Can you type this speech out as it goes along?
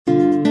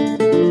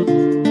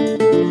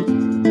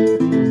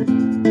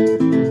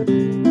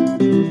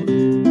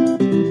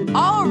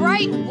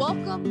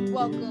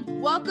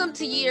Welcome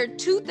to year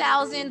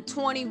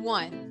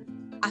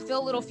 2021. I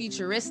feel a little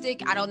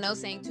futuristic. I don't know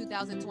saying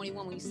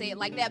 2021 when you say it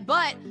like that,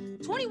 but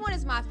 21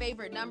 is my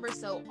favorite number.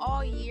 So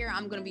all year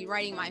I'm going to be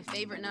writing my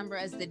favorite number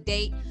as the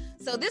date.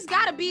 So this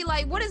got to be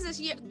like, what is this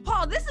year?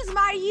 Paul, this is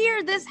my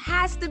year. This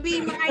has to be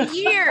my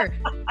year.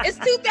 It's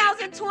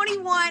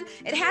 2021.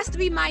 It has to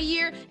be my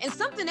year. And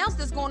something else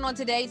that's going on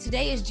today.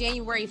 Today is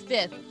January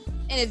 5th.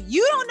 And if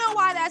you don't know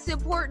why that's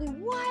important,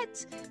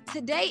 what?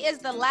 Today is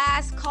the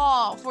last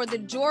call for the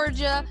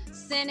Georgia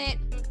Senate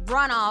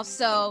runoff.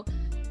 So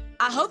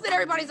I hope that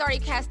everybody's already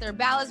cast their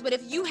ballots. But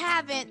if you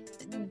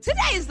haven't,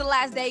 today is the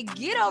last day.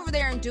 Get over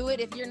there and do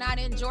it. If you're not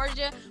in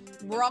Georgia,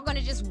 we're all going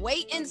to just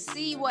wait and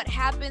see what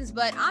happens.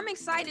 But I'm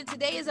excited.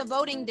 Today is a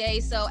voting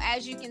day. So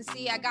as you can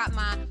see, I got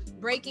my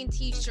Breaking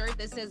t-shirt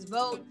that says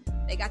vote.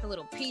 They got the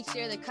little peach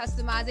there. They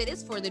customize it.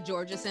 It's for the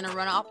Georgia Senate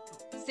runoff.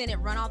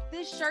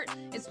 This shirt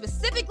is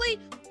specifically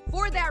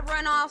for that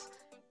runoff.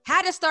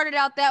 Had to start it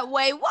out that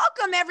way.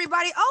 Welcome,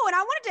 everybody. Oh, and I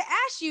wanted to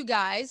ask you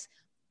guys,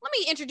 let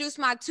me introduce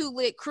my two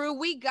lit crew.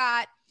 We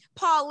got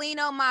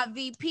Paulino, my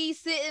VP,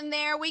 sitting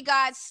there. We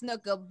got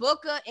Snooka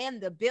Booka in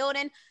the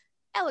building,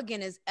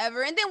 elegant as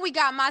ever. And then we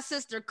got my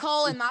sister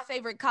Cole in my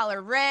favorite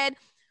color, red.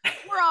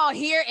 We're all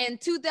here in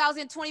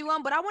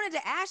 2021, but I wanted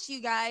to ask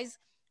you guys,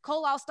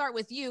 Cole, I'll start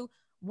with you.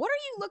 What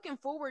are you looking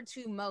forward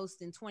to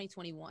most in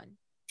 2021?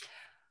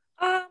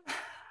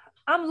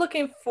 I'm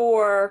looking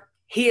for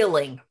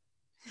healing.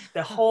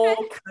 The whole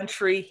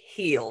country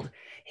healed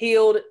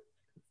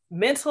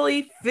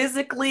mentally,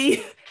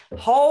 physically,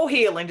 whole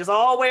healing, just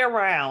all the way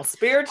around,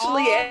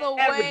 spiritually, all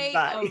the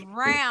everybody. way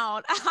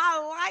around.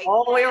 I like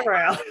all the way that.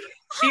 around.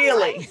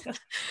 Healing.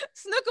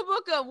 Snooka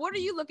Booka, what are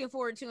you looking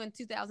forward to in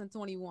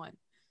 2021?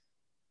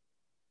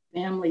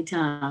 Family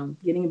time,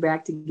 getting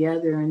back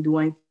together and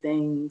doing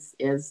things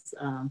as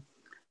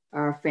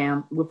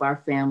with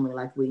our family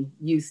like we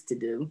used to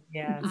do.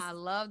 Yes. I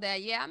love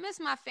that. Yeah, I miss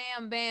my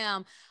fam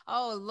bam.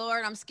 Oh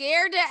Lord, I'm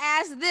scared to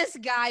ask this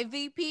guy,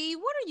 VP.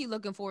 What are you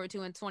looking forward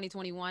to in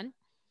 2021?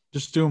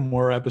 Just doing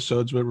more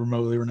episodes with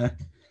Remotely Renee.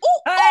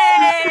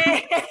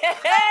 Hey!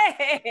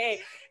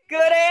 Hey!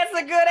 Good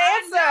answer.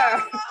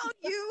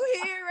 You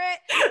hear it.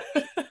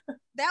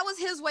 That was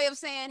his way of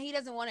saying he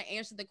doesn't want to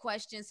answer the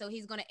question, so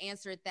he's going to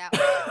answer it that way.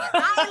 But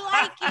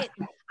I like it.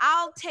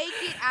 I'll take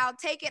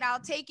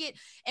it.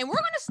 And we're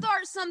going to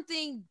start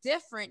something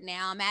different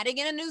now. I'm adding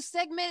in a new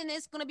segment, and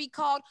it's going to be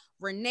called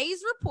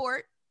Renee's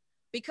Report,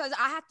 because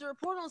I have to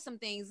report on some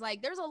things.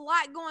 Like, there's a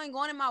lot going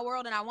on in my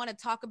world, and I want to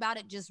talk about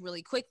it just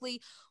really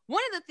quickly.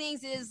 One of the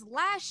things is,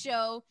 last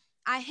show,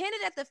 I hinted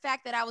at the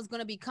fact that I was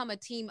going to become a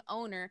team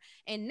owner,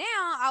 and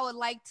now I would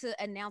like to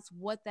announce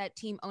what that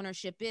team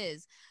ownership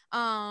is.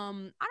 I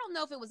don't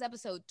know if it was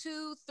episode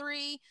 2,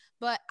 3,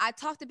 but I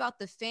talked about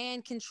the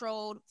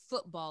fan-controlled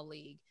football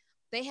league.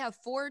 They have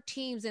 4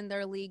 teams in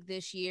their league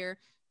this year,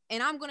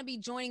 and I'm going to be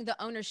joining the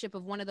ownership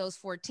of one of those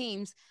 4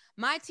 teams.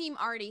 My team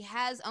already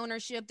has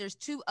ownership. There's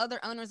 2 other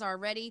owners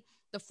already,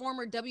 the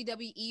former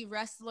WWE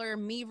wrestler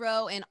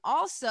Miro, and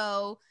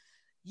also,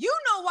 you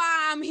know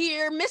why I'm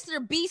here,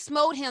 Mr. Beast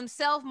Mode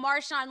himself,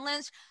 Marshawn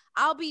Lynch.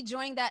 I'll be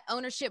joining that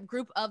ownership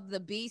group of the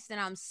Beast, and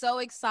I'm so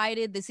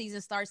excited. The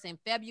season starts in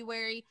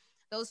February.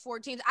 Those 4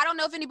 teams. I don't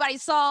know if anybody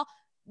saw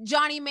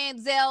Johnny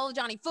Manziel,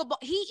 Johnny Football.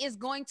 He is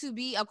going to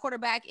be a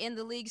quarterback in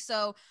the league,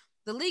 so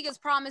the league is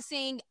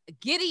promising.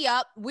 Giddy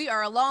up. We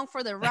are along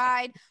for the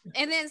ride.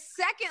 And then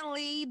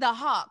secondly, the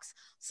Hawks.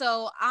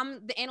 So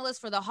I'm the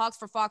analyst for the Hawks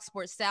for Fox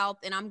Sports South,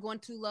 and I'm going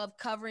to love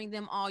covering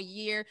them all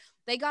year.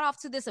 They got off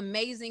to this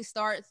amazing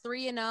start,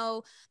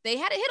 3-0. They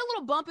had to hit a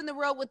little bump in the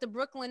road with the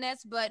Brooklyn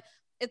Nets, but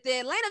if the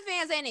Atlanta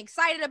fans ain't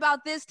excited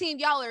about this team,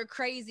 y'all are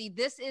crazy.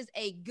 This is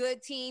a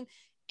good team,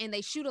 and they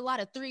shoot a lot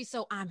of threes,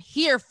 so I'm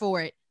here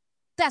for it.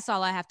 That's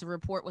all I have to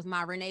report with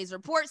my Renee's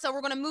Report. So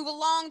we're going to move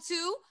along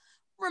to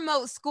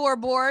Remote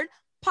Scoreboard,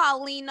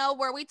 Paulino,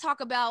 where we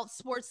talk about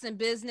sports and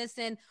business,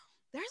 and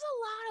there's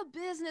a lot of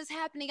business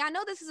happening. I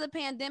know this is a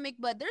pandemic,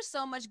 but there's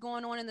so much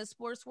going on in the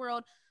sports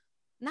world.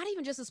 Not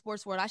even just the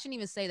sports world. I shouldn't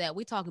even say that.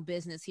 We talking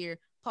business here.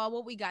 Paul,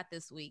 what we got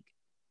this week?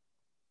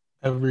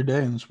 Every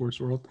day in the sports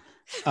world.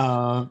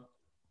 The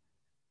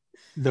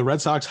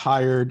Red Sox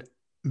hired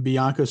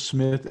Bianca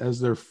Smith as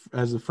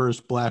the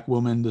first Black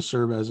woman to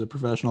serve as a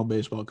professional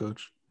baseball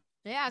coach.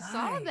 Yeah, I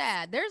saw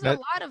that. There's a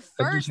lot of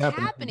firsts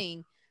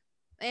happening.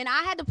 And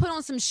I had to put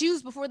on some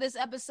shoes before this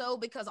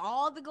episode because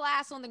all the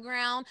glass on the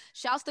ground.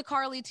 Shouts to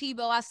Carly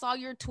Tebow. I saw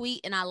your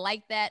tweet and I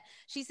like that.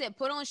 She said,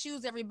 put on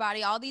shoes,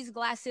 everybody. All these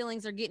glass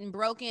ceilings are getting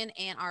broken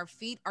and our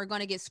feet are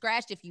going to get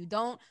scratched if you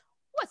don't.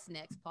 What's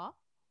next, Paul?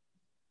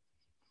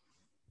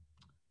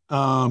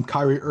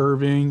 Kyrie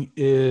Irving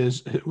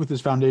is, with his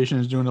foundation,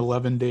 is doing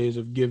 11 days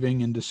of giving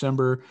in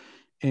December,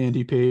 and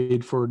he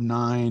paid for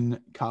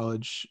 9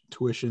 college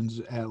tuitions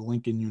at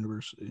Lincoln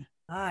University.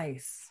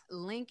 Nice.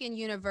 Lincoln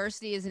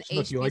University is an HBCU.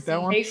 HBCU. You like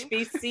that one?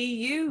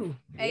 HBCU.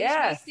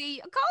 Yes.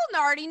 HBCU. Colton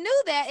already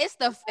knew that.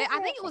 I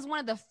think it was one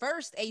of the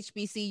first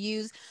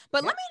HBCUs.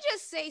 But let me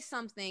just say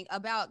something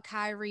about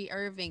Kyrie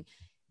Irving.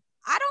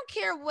 I don't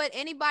care what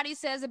anybody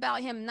says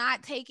about him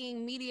not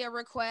taking media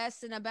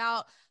requests and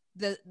about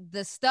the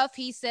stuff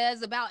he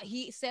says about,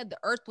 he said the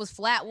earth was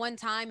flat one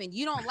time and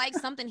you don't like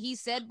something he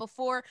said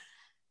before.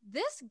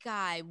 This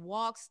guy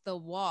walks the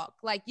walk.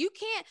 Like, you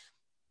can't,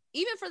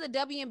 even for the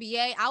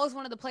WNBA, I was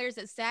one of the players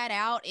that sat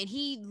out, and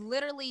he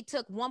literally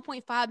took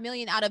 1.5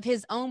 million out of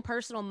his own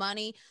personal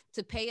money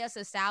to pay us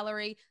a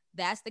salary.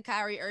 That's the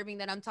Kyrie Irving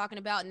that I'm talking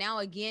about. Now,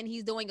 again,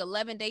 he's doing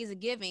 11 days of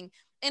giving,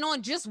 and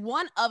on just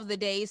one of the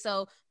days.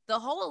 So the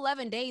whole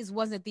 11 days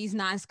wasn't these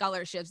 9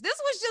 scholarships.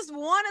 This was just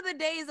one of the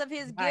days of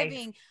his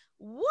giving.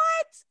 What?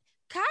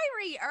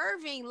 Kyrie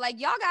Irving, like,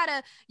 y'all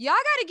gotta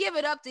give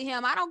it up to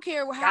him. I don't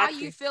care how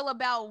you feel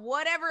about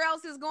whatever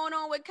else is going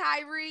on with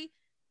Kyrie.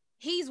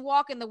 He's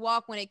walking the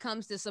walk when it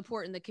comes to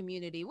supporting the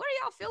community. What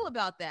do y'all feel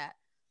about that?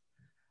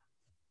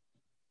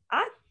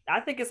 I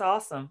think it's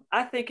awesome.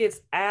 I think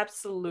it's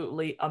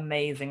absolutely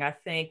amazing. I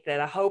think that,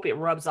 I hope it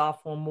rubs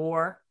off on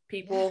more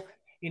people.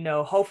 You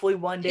know, hopefully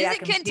one day I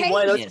can be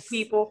one of those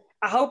people.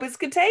 I hope it's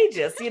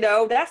contagious. You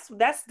know, that's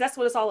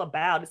what it's all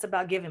about. It's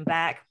about giving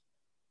back.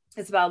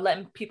 It's about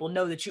letting people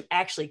know that you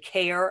actually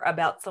care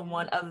about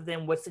someone other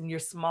than what's in your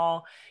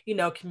small, you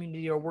know,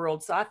 community or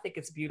world. So I think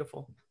it's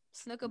beautiful.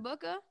 Snooka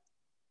Booka?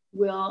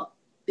 Well,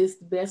 it's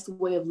the best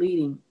way of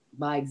leading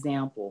by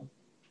example.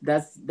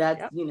 That's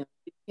yep. You know,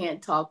 you can't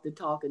talk the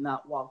talk and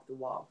not walk the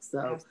walk.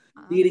 So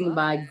leading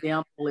by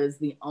example is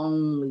the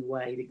only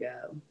way to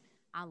go.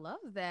 I love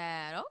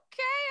that.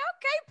 Okay.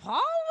 Paul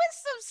with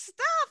some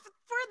stuff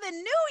for the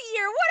new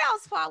year. What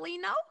else,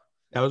 Paulino?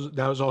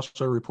 That was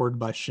also reported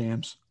by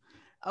Shams.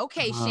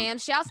 Okay,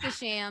 Shams. Shouts to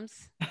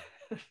Shams.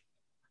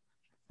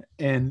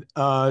 And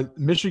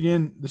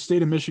Michigan, the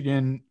state of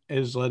Michigan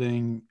is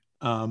letting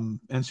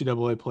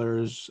NCAA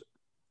players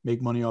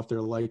make money off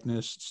their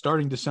likeness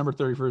starting December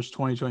 31st,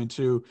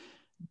 2022,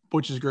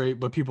 which is great,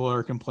 but people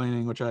are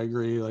complaining, which I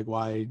agree. Like,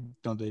 why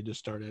don't they just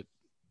start it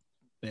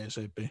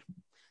ASAP?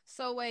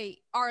 So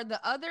wait, are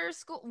the other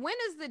school, when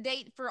is the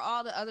date for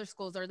all the other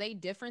schools? Are they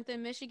different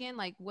than Michigan?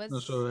 Like, what's... No,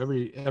 so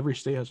every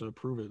state has to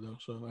approve it though.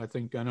 So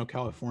I know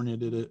California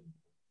did it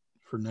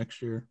for next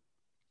year.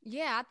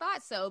 Yeah, I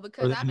thought so,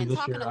 because I've been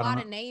talking a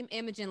lot of name,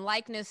 image, and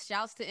likeness.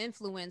 Shouts to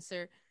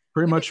influencer.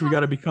 Pretty much, we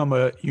got to become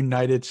a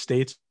United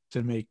States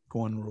to make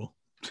one rule.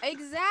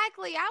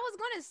 Exactly. I was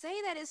going to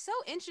say that. It's so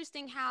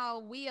interesting how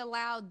we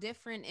allow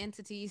different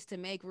entities to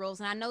make rules.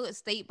 And I know that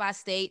state by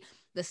state,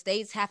 the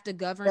states have to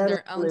govern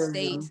their own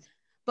states.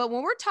 But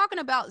when we're talking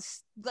about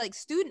like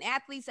student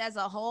athletes as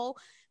a whole,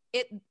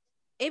 it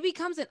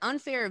becomes an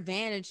unfair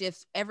advantage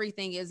if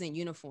everything isn't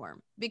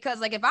uniform.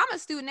 Because like, if I'm a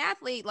student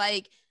athlete,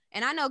 like,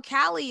 and I know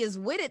Cali is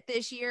with it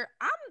this year,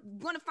 I'm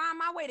going to find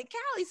my way to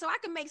Cali so I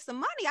can make some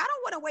money. I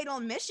don't want to wait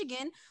on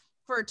Michigan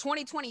for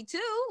 2022.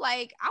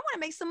 Like, I want to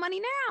make some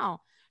money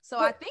now. So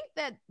I think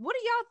that, what do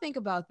y'all think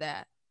about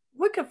that?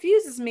 What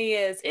confuses me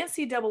is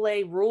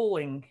NCAA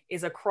ruling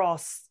is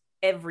across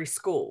every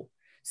school.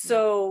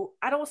 So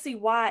I don't see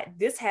why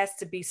this has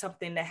to be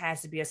something that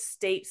has to be a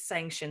state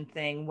sanctioned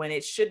thing when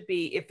it should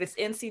be, if it's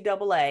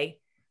NCAA,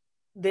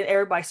 then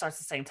everybody starts at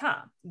the same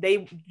time.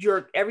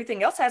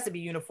 Everything else has to be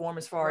uniform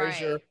as far as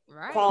your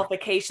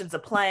qualifications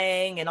of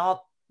playing and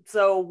all.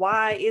 So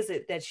why is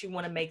it that you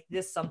want to make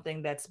this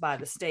something that's by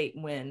the state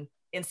when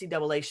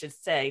NCAA should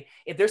say,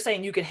 if they're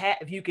saying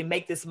if you can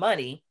make this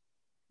money,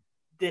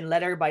 then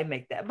let everybody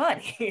make that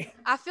money.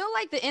 I feel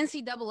like the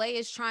NCAA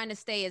is trying to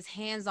stay as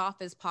hands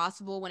off as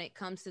possible when it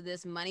comes to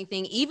this money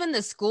thing. Even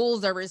the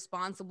schools are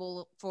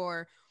responsible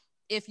for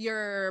if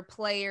your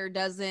player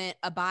doesn't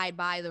abide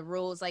by the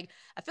rules. Like,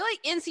 I feel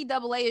like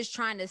NCAA is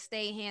trying to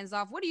stay hands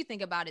off. What do you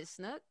think about it,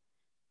 Snook?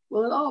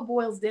 Well, it all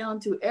boils down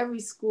to every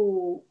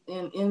school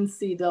in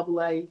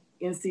NCAA.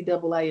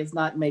 NCAA is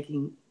not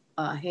making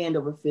hand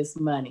over fist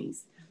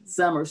monies.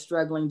 Some are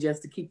struggling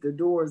just to keep their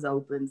doors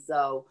open.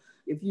 So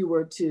if you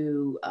were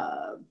to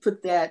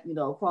put that,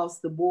 across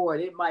the board,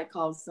 it might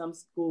cause some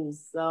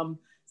schools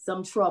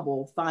some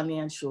trouble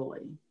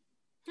financially.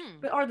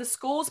 But are the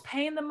schools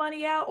paying the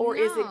money out, or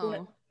is it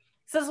going to?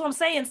 So that's what I'm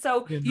saying.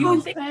 So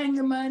who's paying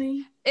the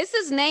money? It's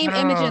his name,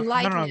 image, and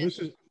likeness.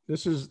 No.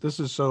 This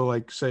is so,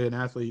 like, say an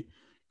athlete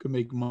could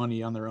make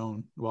money on their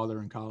own while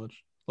they're in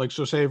college. Like,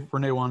 so say if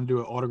Renee wanted to do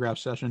an autograph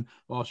session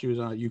while she was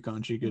on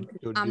UConn, she could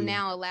go I'm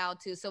now allowed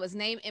to. So it's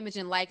name, image,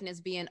 and likeness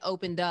being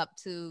opened up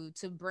to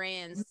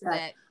brands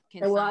that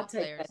can sign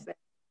players.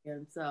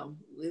 And so,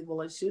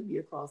 it should be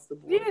across the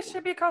board. Yeah, it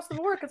should be across the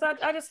board, because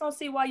I just don't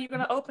see why you're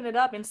going to open it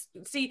up. And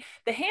see,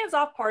 the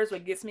hands-off part is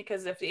what gets me,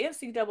 because if the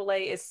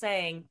NCAA is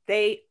saying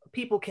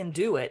people can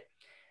do it,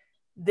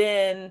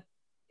 then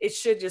it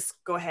should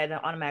just go ahead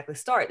and automatically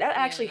start. That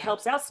actually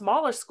helps out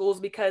smaller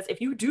schools, because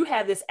if you do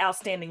have this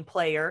outstanding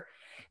player,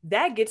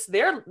 that gets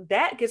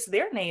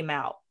their name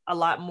out a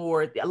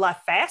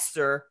lot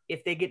faster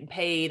if they're getting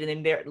paid and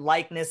in their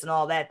likeness and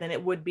all that than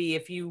it would be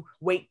if you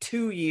wait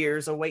 2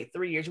 years or wait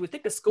 3 years. You would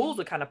think the schools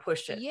would kind of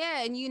push it.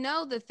 Yeah, and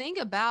the thing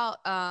about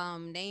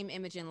name,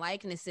 image, and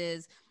likeness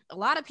is a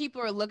lot of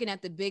people are looking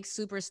at the big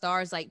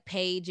superstars like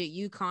Paige at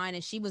UConn,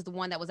 and she was the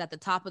one that was at the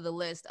top of the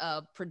list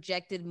of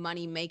projected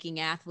money-making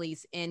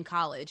athletes in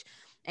college.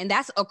 And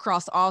that's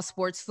across all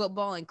sports,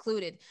 football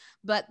included.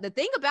 But the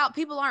thing about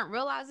people aren't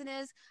realizing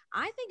is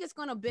I think it's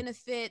going to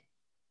benefit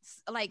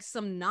like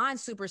some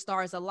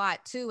non-superstars a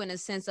lot too, in a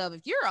sense of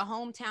if you're a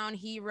hometown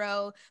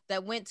hero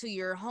that went to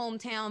your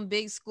hometown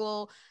big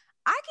school,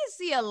 I can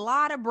see a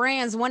lot of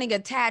brands wanting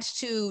attached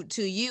to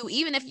you,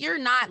 even if you're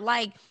not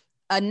like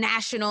a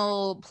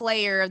national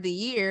player of the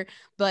year,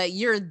 but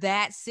you're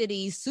that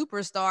city's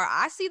superstar.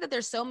 I see that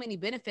there's so many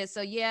benefits.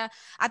 So yeah,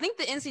 I think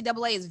the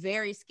NCAA is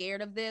very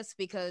scared of this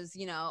because,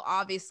 you know,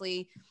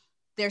 obviously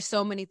there's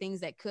so many things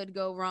that could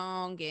go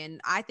wrong.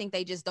 And I think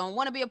they just don't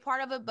want to be a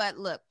part of it. But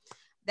look,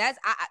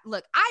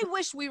 I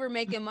wish we were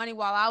making money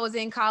while I was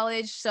in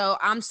college. So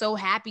I'm so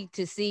happy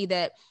to see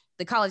that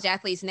the college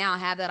athletes now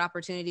have that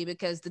opportunity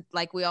because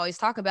like we always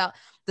talk about,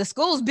 the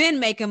school's been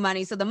making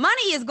money. So the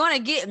money is going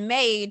to get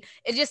made.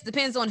 It just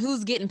depends on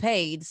who's getting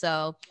paid.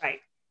 So, right.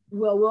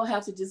 Well, we'll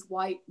have to just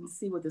wait and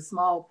see what the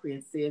small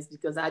print says,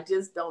 because I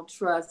just don't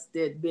trust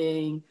it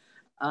being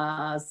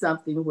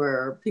something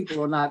where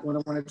people are not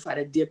going to want to try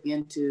to dip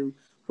into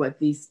what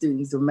these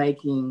students are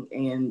making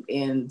and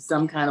in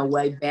some kind of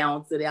way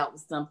balance it out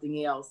with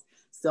something else.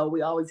 So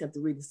we always have to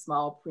read the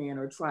small print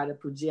or try to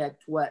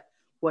project what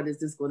is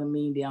this going to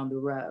mean down the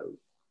road.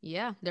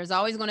 Yeah, there's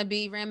always going to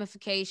be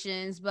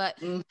ramifications, but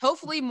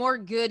hopefully more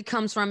good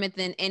comes from it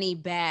than any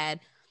bad.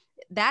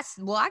 I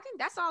think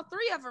that's all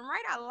three of them,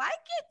 right? I like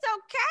it.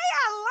 Okay.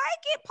 I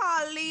like it,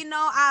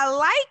 Paulino. I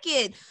like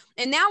it.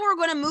 And now we're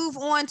going to move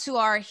on to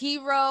our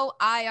hero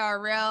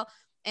IRL.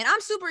 And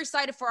I'm super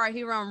excited for our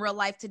hero in real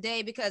life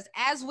today, because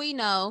as we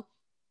know,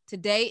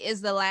 today is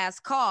the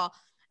last call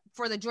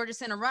for the Georgia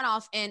Senate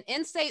runoff. And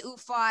Nsé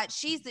Ufot,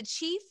 she's the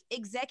chief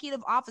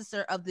executive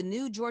officer of the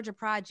New Georgia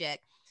Project.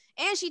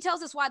 And she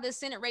tells us why this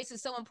Senate race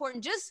is so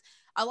important. Just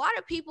a lot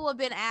of people have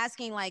been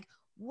asking, like,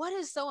 what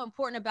is so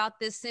important about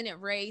this Senate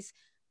race?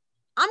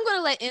 I'm going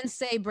to let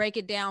Nsé break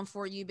it down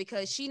for you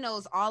because she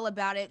knows all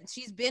about it.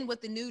 She's been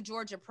with the New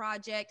Georgia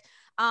Project.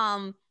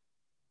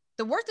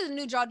 The work that the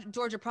New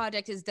Georgia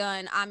Project has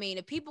done, I mean,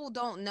 if people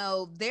don't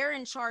know, they're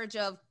in charge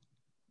of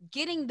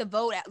getting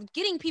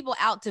people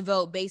out to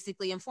vote,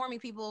 basically informing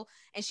people,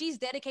 and she's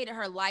dedicated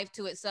her life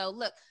to it. So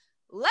look,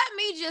 let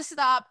me just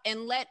stop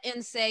and let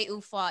Nsé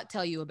Ufot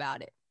tell you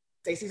about it.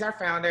 Stacey's our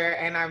founder,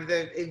 and I'm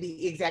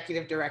the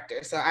executive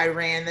director. So I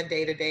ran the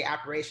day-to-day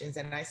operations,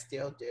 and I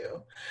still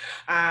do.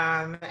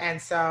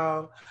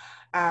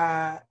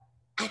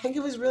 I think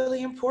it was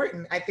really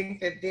important. I think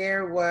that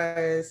there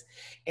was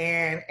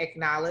an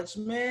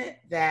acknowledgement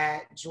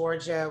that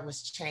Georgia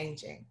was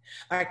changing.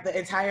 Like the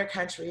entire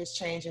country is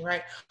changing,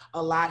 right?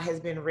 A lot has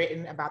been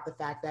written about the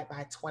fact that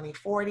by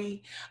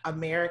 2040,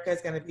 America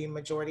is going to be a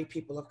majority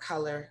people of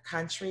color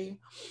country.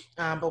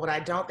 But what I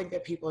don't think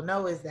that people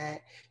know is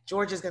that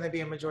Georgia is going to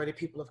be a majority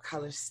people of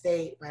color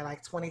state by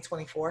like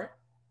 2024,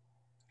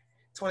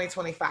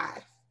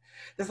 2025.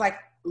 That's like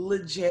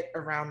legit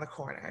around the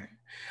corner.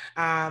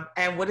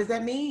 And what does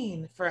that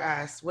mean for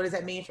us? What does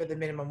that mean for the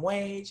minimum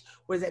wage?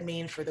 What does that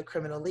mean for the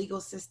criminal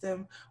legal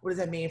system? What does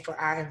that mean for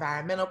our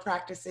environmental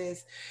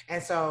practices?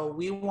 And so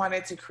we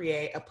wanted to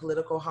create a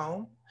political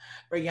home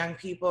for young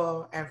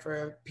people and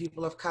for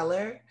people of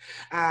color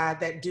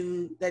that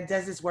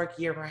does this work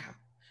year round,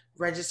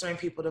 registering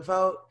people to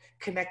vote,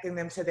 connecting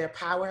them to their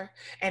power,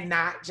 and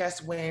not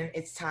just when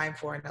it's time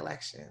for an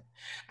election.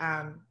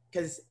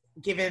 Because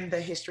given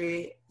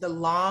the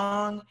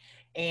long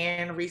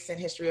and recent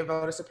history of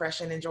voter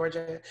suppression in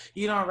Georgia,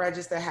 you don't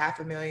register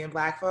 500,000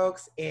 Black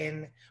folks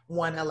in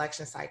one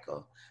election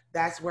cycle.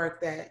 That's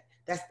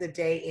the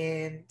day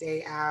in,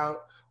 day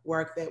out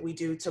work that we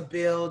do to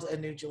build a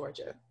new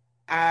Georgia.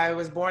 I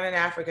was born in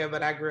Africa,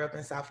 but I grew up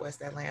in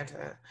Southwest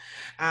Atlanta.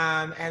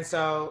 And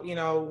so, you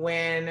know,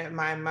 when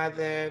my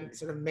mother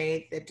sort of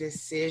made the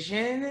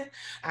decision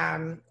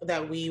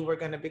that we were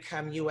going to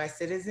become US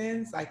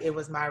citizens, like it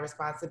was my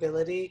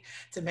responsibility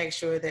to make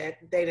sure that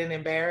they didn't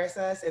embarrass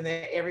us and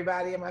that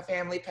everybody in my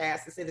family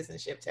passed the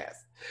citizenship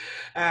test.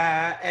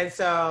 And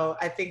so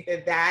I think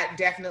that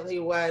definitely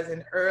was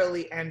an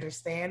early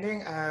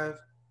understanding of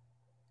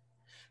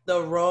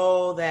the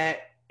role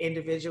that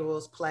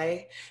individuals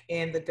play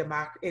in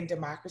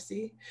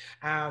democracy.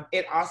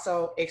 It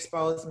also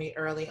exposed me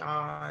early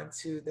on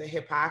to the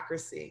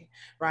hypocrisy,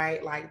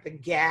 right? Like the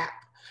gap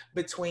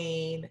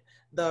between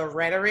the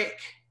rhetoric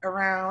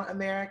around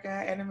America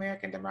and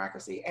American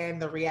democracy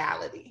and the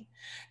reality.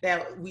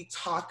 That we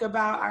talk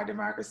about our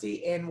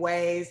democracy in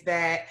ways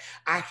that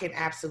I can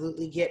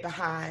absolutely get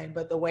behind,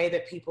 but the way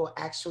that people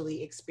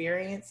actually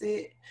experience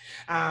it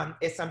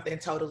is something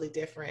totally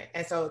different.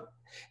 And so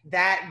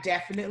that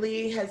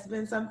definitely has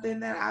been something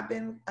that I've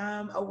been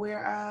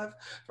aware of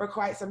for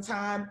quite some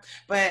time.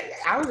 But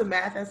I was a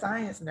math and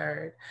science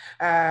nerd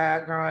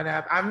growing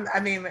up.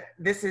 I mean,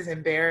 this is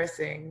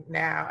embarrassing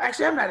now.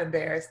 Actually, I'm not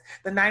embarrassed.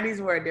 The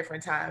 90s were a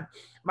different time.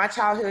 My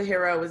childhood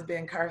hero was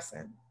Ben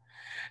Carson.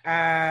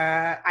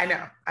 I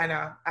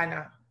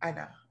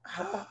know.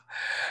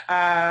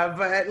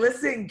 But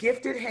listen,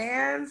 gifted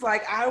hands,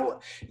 like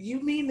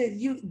you mean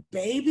that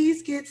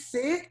babies get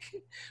sick,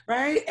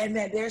 right? And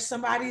that there's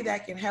somebody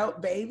that can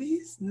help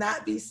babies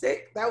not be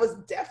sick. That was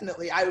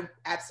definitely, I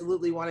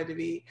absolutely wanted to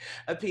be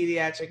a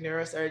pediatric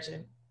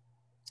neurosurgeon.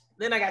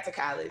 Then I got to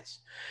college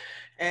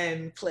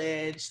and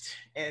pledged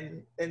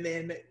and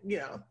then,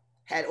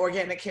 had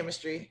organic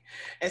chemistry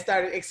and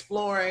started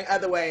exploring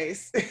other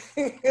ways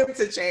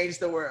to change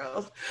the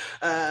world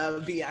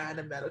beyond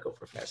a medical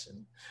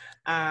profession.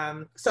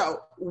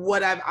 So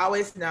what I've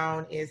always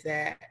known is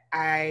that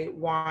I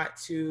want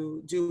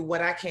to do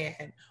what I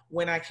can,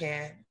 when I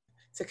can,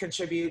 to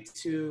contribute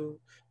to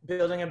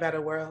building a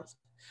better world.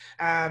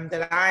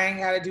 That I ain't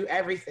got to do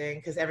everything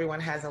because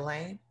everyone has a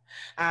lane.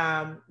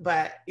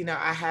 But,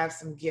 I have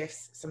some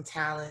gifts, some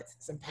talents,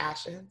 some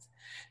passions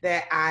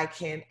that I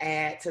can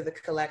add to the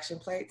collection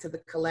plate, to the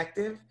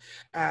collective,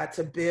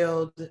 to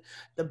build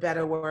the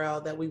better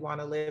world that we want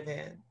to live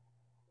in.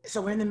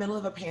 So we're in the middle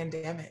of a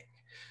pandemic,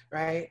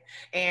 right?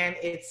 And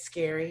it's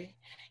scary.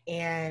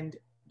 And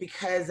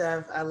because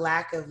of a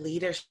lack of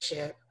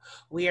leadership,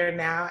 we are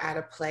now at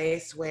a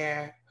place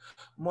where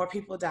more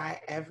people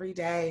die every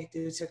day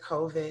due to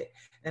COVID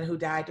than who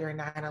died during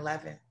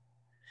 9/11.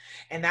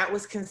 And that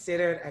was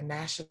considered a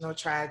national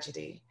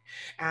tragedy.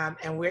 And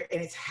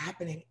it's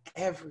happening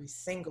every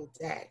single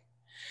day.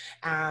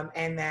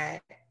 And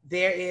that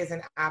there is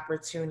an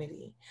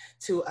opportunity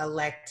to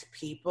elect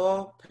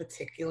people,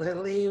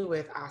 particularly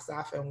with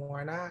Ossoff and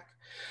Warnock,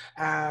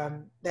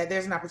 that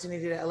there's an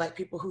opportunity to elect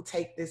people who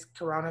take this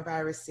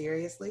coronavirus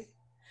seriously.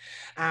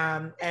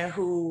 And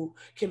who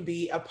can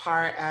be a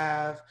part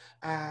of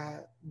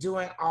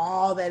doing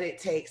all that it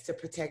takes to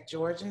protect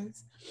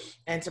Georgians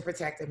and to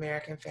protect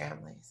American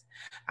families.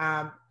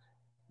 All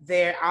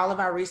of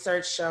our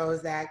research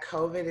shows that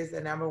COVID is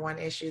the #1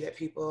 issue that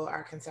people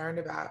are concerned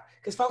about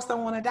because folks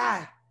don't want to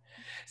die.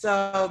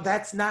 So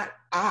that's not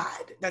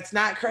odd. That's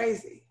not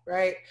crazy,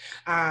 right?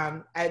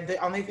 The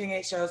only thing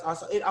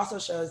it also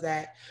shows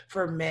that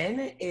for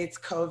men, it's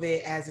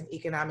COVID as an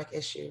economic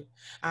issue,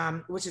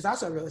 which is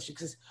also a real issue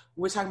because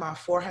we're talking about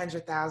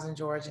 400,000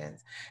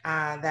 Georgians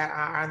that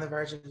are on the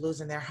verge of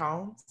losing their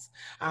homes.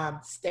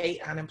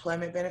 State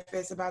unemployment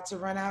benefits about to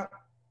run out.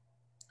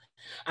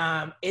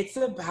 It's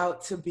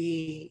about to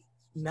be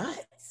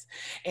nuts.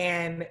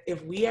 And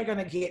if we are going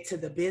to get to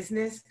the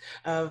business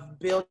of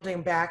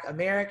building back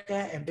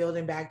America and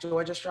building back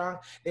Georgia strong,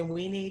 then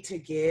we need to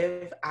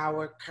give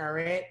our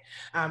current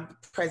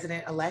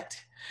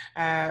President-elect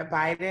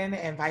Biden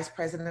and Vice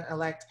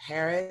President-elect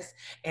Harris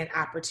an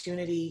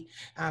opportunity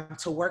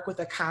to work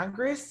with a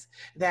Congress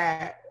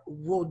that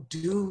will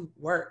do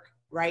work.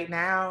 Right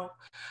now,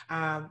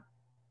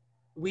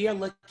 we are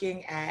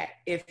looking at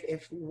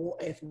if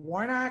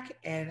Warnock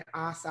and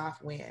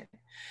Ossoff win,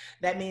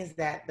 that means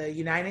that the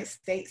United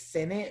States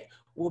Senate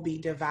will be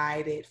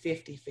divided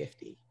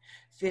 50-50.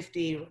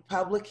 50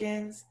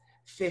 Republicans,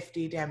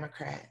 50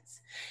 Democrats.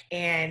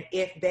 And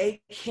if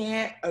they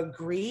can't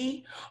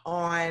agree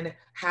on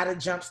how to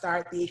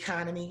jumpstart the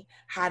economy,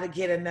 how to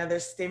get another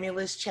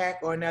stimulus check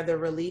or another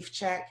relief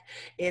check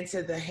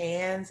into the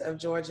hands of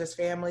Georgia's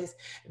families,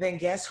 then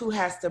guess who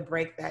has to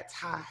break that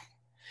tie?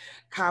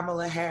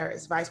 Kamala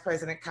Harris, Vice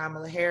President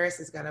Kamala Harris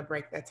is going to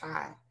break that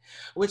tie,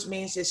 which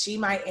means that she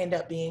might end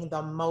up being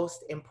the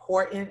most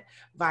important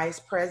vice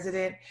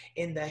president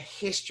in the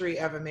history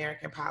of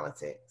American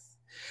politics.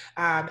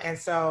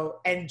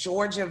 And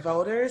Georgia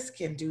voters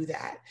can do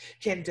that,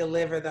 can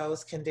deliver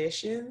those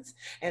conditions.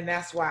 And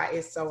that's why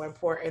it's so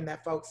important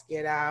that folks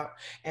get out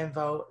and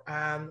vote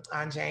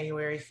on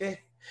January 5th,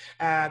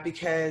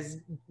 because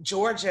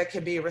Georgia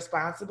can be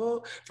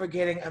responsible for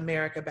getting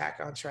America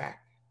back on track.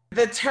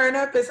 The turn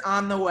up is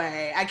on the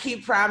way. I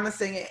keep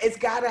promising it. It's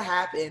got to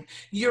happen.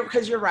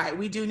 Because you're right.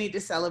 We do need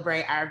to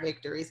celebrate our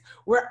victories.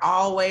 We're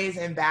always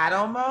in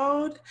battle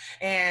mode.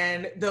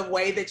 And the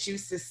way that you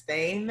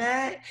sustain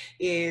that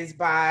is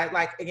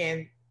by,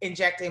 again,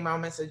 injecting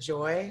moments of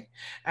joy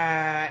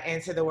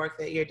into the work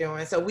that you're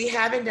doing. So we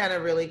haven't done a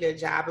really good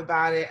job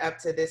about it up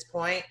to this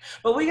point,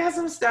 but we got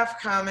some stuff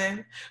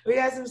coming.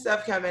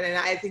 And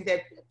I think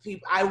that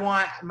I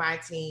want my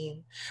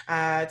team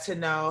to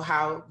know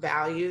how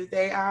valued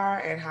they are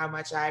and how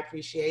much I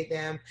appreciate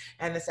them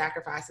and the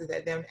sacrifices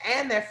that them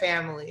and their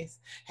families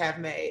have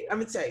made. Let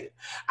me tell you,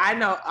 I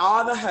know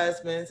all the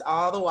husbands,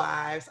 all the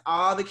wives,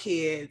 all the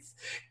kids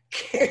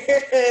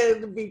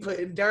can be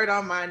putting dirt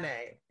on my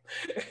name.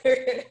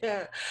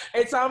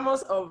 It's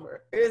almost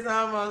over.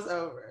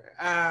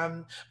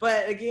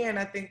 But again,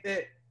 I think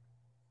that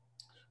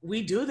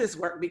we do this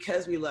work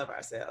because we love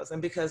ourselves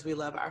and because we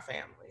love our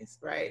families,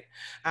 right?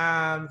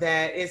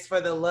 That it's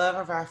for the love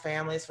of our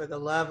families, for the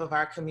love of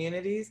our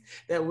communities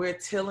that we're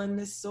tilling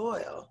this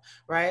soil,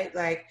 right?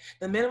 Like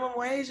the minimum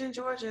wage in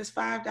Georgia is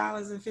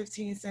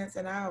 $5.15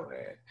 an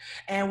hour.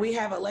 And we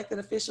have elected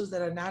officials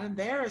that are not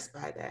embarrassed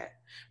by that.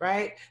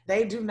 right?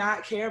 They do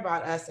not care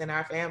about us and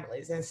our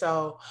families. And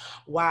so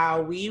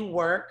while we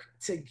work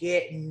to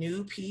get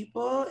new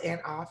people in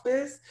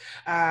office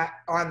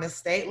on the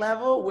state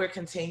level, we're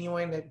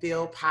continuing to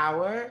build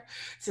power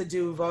to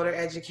do voter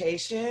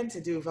education, to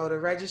do voter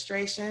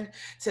registration,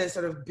 to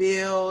sort of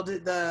build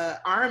the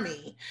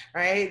army,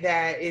 right,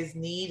 that is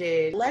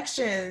needed.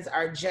 Elections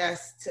are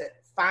just to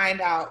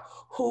find out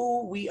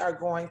who we are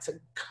going to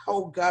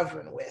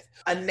co-govern with.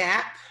 A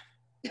nap,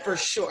 for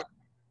sure,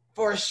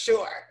 for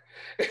sure.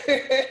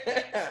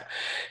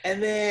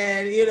 And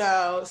then, you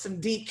know, some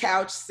deep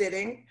couch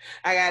sitting.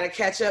 I got to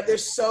catch up.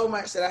 There's so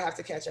much that I have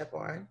to catch up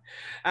on.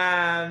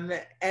 And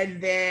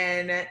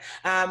then,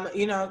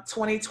 you know,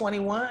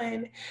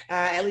 2021,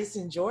 at least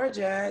in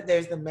Georgia,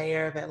 there's the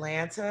mayor of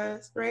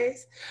Atlanta's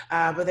race,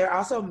 but there are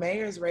also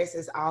mayor's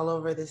races all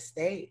over the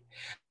state.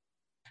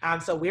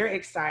 So we're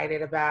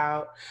excited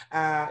about,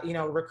 you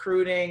know,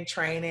 recruiting,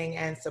 training,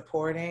 and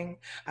supporting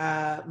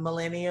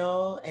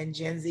millennial and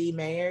Gen Z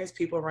mayors,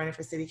 people running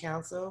for city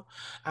council,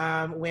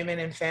 women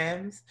and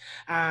femmes.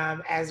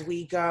 As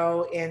we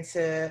go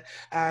into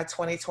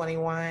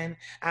 2021,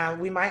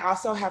 we might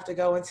also have to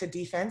go into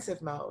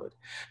defensive mode.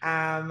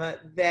 That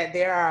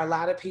there are a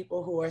lot of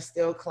people who are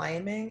still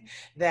claiming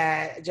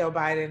that Joe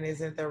Biden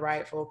isn't the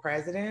rightful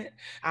president,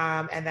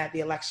 and that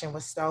the election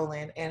was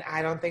stolen. And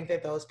I don't think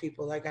that those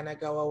people are going to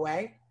go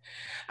away.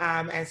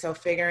 And so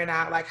figuring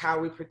out like how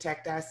we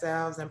protect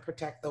ourselves and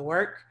protect the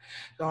work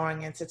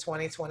going into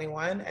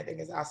 2021, I think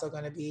is also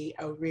going to be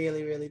a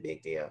really, really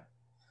big deal.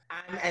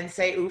 I'm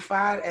Nsé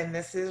Ufot, and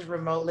this is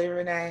Remotely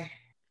Renee.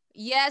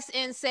 Yes,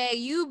 Nsé,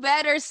 you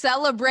better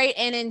celebrate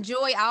and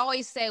enjoy. I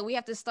always say we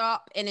have to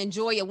stop and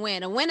enjoy a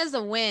win. A win is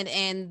a win.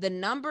 And the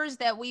numbers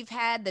that we've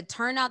had, the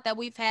turnout that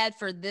we've had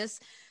for this,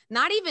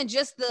 not even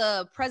just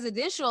the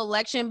presidential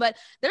election, but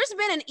there's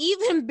been an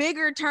even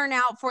bigger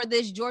turnout for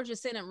this Georgia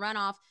Senate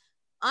runoff.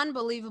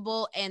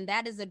 Unbelievable. And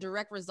that is a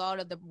direct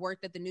result of the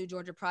work that the New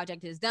Georgia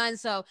Project has done.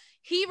 So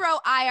Hero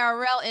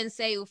IRL,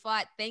 Nsé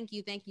Ufot, thank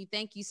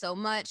you so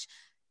much.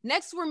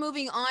 Next, we're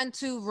moving on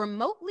to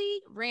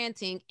Remotely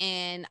Ranting,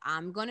 and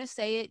I'm going to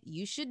say it.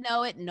 You should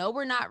know it. No,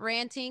 we're not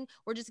ranting.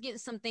 We're just getting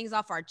some things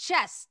off our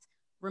chest.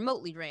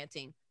 Remotely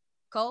Ranting.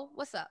 Cole,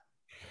 what's up?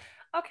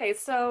 Okay,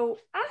 so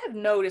I have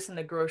noticed in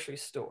the grocery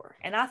store,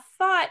 and I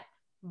thought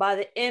by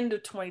the end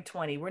of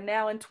 2020, we're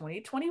now in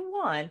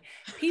 2021,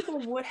 people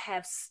would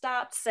have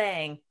stopped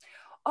saying,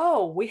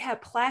 oh, we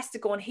have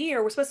plastic on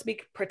here. We're supposed to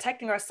be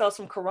protecting ourselves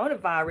from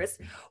coronavirus.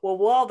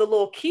 Well, the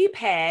little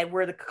keypad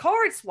where the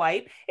card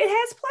swipe, it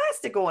has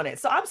plastic on it.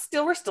 So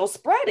we're still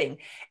spreading.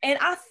 And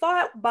I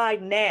thought by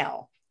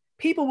now,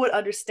 people would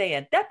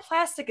understand that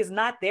plastic is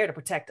not there to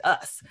protect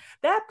us.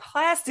 That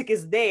plastic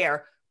is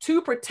there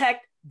to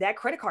protect that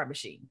credit card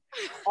machine.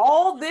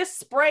 All this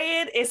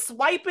spraying and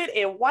swiping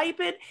and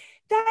wiping,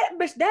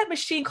 that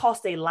machine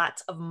costs a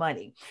lot of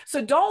money.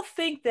 So don't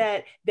think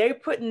that they're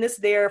putting this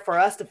there for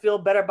us to feel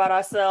better about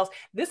ourselves.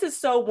 This is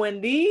so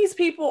when these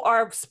people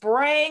are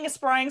spraying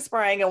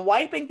and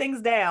wiping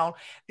things down,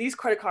 these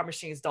credit card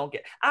machines don't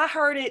get. I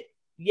heard it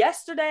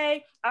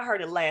yesterday. I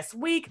heard it last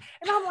week.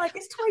 And I'm like,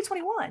 it's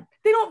 2021.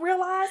 They don't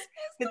realize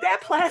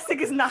that plastic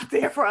is not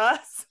there for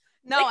us.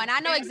 No, and I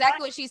know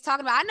exactly what she's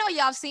talking about. I know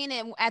y'all seen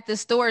it at the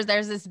stores.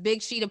 There's this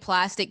big sheet of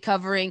plastic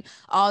covering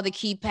all the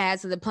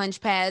keypads and the punch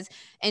pads.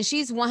 And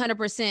she's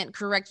 100%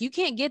 correct. You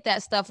can't get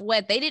that stuff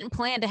wet. They didn't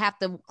plan to have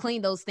to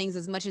clean those things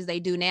as much as they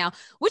do now,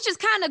 which is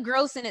kind of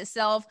gross in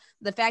itself.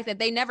 The fact that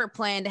they never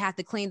planned to have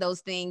to clean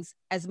those things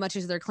as much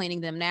as they're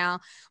cleaning them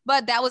now.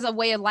 But that was a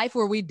way of life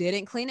where we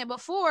didn't clean it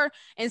before.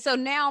 And so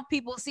now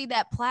people see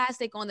that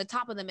plastic on the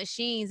top of the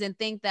machines and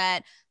think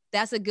that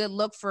that's a good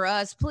look for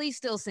us. Please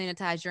still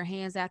sanitize your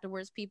hands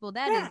afterwards, people.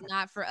 That is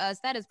not for us.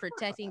 That is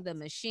protecting the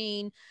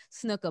machine.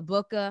 Snooka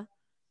booka.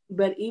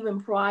 But even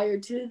prior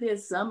to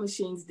this, some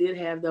machines did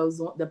have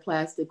the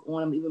plastic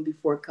on them even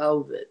before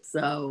COVID.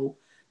 So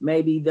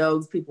maybe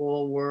those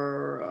people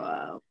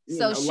were.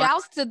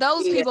 Shouts to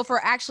those people for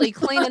actually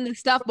cleaning the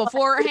stuff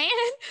beforehand.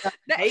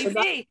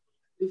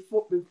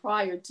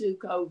 Prior to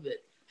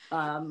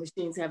COVID,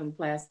 machines having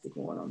plastic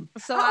on them.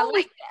 So I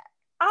like that.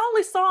 I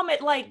only saw them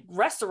at like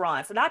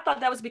restaurants, and I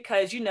thought that was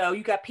because, you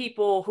got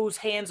people whose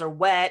hands are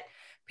wet,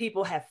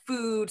 people have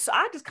food. So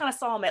I just kind of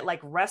saw them at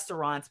like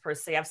restaurants per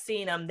se. I've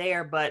seen them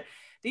there, but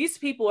these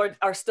people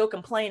are still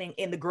complaining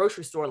in the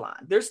grocery store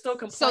line. They're still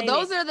complaining. So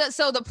those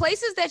are the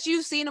places that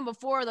you've seen them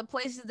before are the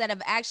places that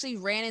have actually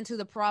ran into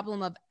the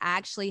problem of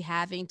actually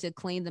having to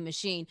clean the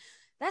machine.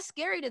 That's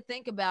scary to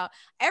think about.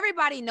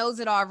 Everybody knows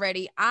it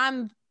already.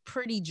 I'm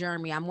pretty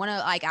germy.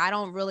 I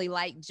don't really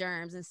like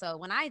germs. And so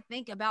when I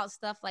think about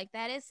stuff like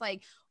that, it's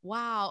like,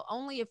 wow,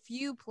 only a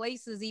few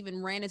places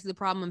even ran into the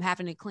problem of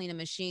having to clean a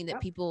machine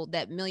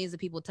that millions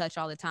of people touch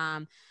all the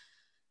time.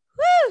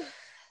 Woo!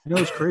 You know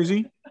what's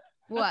crazy?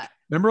 What?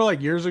 Remember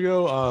like years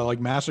ago,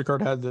 like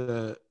MasterCard had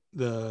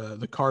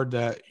the card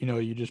that,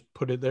 you just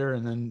put it there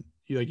and then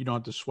you don't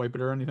have to swipe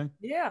it or anything.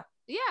 Yeah.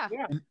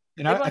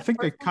 And I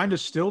think they kind of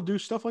still do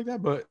stuff like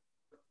that, but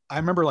I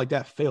remember like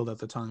that failed at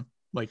the time,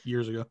 like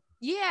years ago.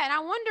 Yeah, and I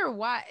wonder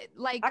why.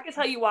 Like, I can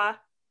tell you why.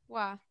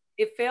 Why?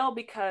 It failed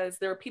because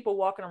there are people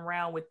walking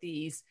around with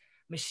these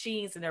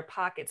machines in their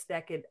pockets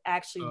that could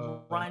actually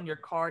run your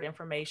card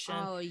information.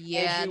 Oh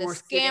yeah, the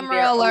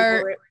scammer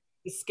alert.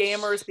 The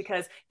scammers,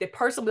 because the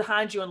person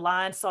behind you in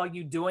line saw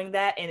you doing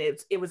that, and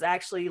it was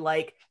actually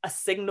like a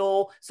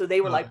signal. So they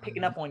were like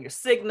picking up on your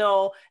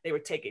signal. They were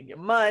taking your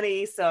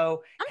money.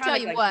 So I'm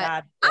telling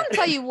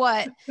you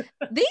what,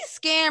 these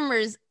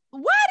scammers.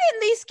 Why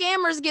didn't these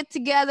scammers get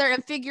together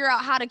and figure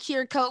out how to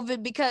cure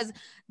COVID? Because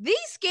these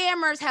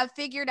scammers have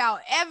figured out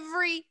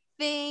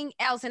everything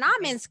else. And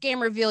I'm in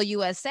Scammerville,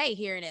 USA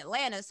here in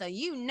Atlanta. So,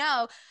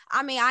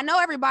 I know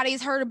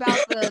everybody's heard about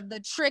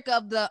the trick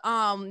of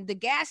the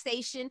gas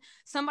station.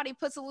 Somebody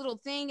puts a little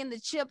thing in the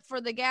chip for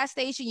the gas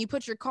station. You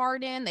put your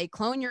card in, they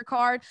clone your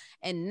card.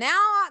 And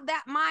now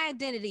that my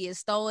identity is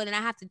stolen and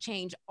I have to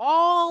change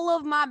all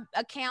of my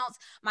accounts,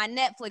 my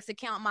Netflix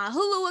account, my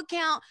Hulu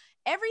account,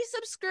 every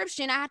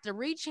subscription I have to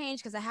rechange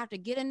because I have to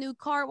get a new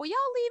card. Will y'all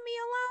leave me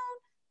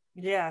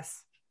alone?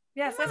 Yes.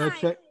 Yes.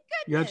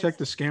 You gotta check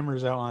the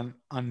scammers out on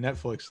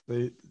Netflix.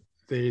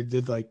 They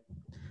did I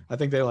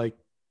think they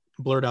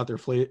blurred out their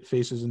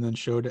faces and then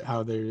showed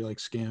how they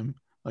scam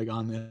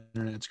on the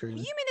internet. It's crazy.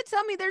 You mean to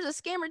tell me there's a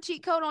scammer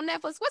cheat code on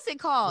Netflix? What's it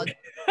called?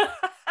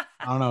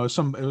 I don't know.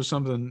 It was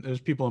something. It was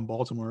people in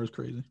Baltimore. It was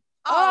crazy.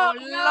 Oh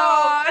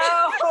no!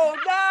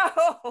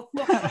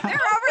 They're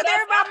over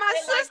there by my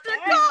sister.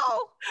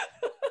 Go.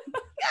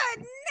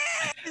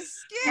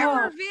 Goodness,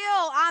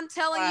 Scammerville. I'm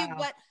telling you,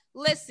 but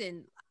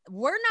listen,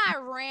 we're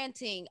not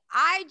ranting.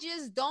 I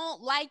just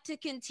don't like to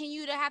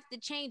continue to have to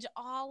change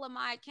all of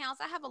my accounts.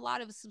 I have a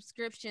lot of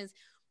subscriptions.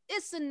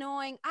 It's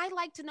annoying. I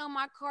like to know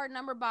my card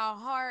number by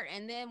heart,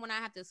 and then when I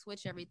have to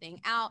switch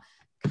everything out,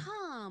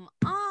 come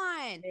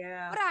on.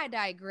 Yeah. But I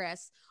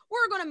digress.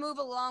 We're going to move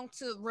along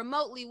to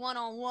remotely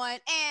one-on-one.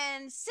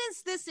 And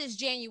since this is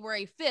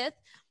January 5th,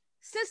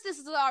 since this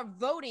is our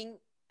voting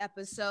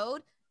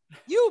episode,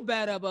 you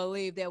better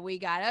believe that we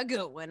got a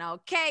good one.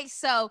 Okay.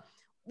 So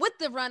with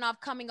the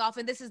runoff coming off,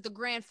 and this is the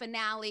grand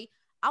finale,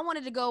 I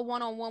wanted to go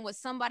one-on-one with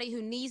somebody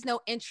who needs no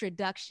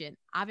introduction.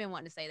 I've been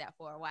wanting to say that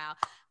for a while.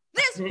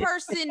 This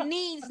person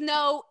needs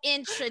no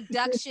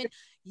introduction.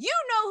 You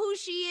know who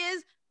she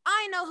is.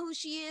 I know who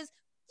she is.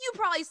 You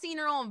probably seen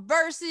her on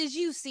Versus.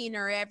 You've seen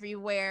her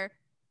everywhere.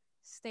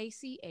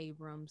 Stacey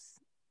Abrams.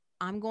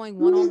 I'm going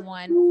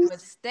one-on-one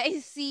with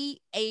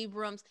Stacey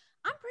Abrams.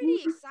 I'm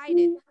pretty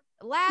excited.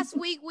 Last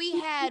week we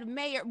had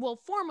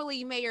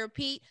formerly Mayor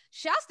Pete.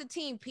 Shouts to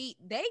Team Pete.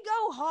 They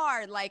go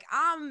hard.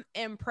 I'm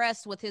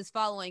impressed with his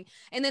following.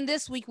 And then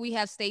this week we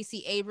have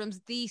Stacey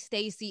Abrams, the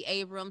Stacey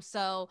Abrams.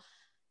 So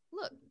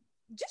look,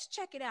 just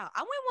check it out.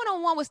 I went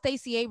one-on-one with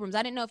Stacey Abrams.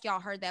 I didn't know if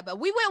y'all heard that, but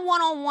we went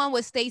one-on-one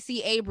with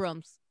Stacey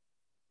Abrams.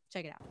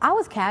 Check it out. I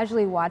was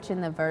casually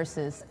watching the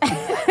Versus,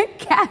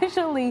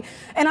 casually,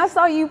 and I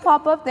saw you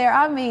pop up there.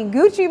 I mean,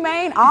 Gucci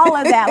Mane, all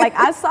of that.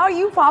 I saw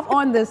you pop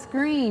on the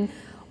screen.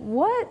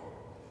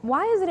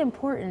 Why is it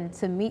important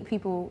to meet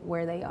people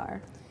where they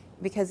are?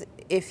 Because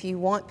if you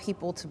want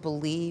people to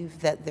believe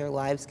that their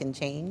lives can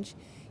change,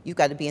 you've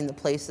got to be in the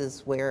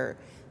places where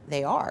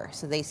they are,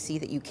 so they see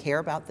that you care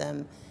about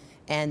them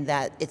and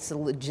that it's a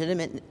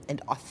legitimate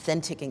and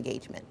authentic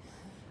engagement.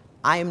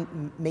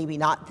 I'm maybe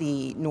not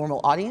the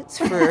normal audience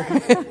for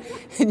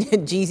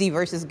Jeezy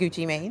versus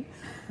Gucci Mane,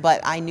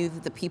 but I knew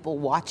that the people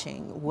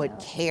watching would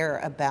care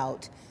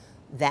about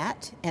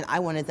that, and I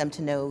wanted them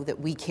to know that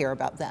we care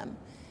about them.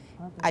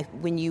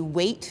 When you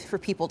wait for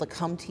people to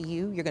come to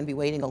you, you're going to be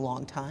waiting a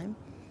long time,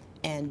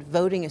 and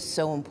voting is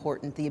so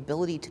important. The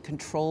ability to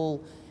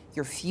control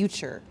your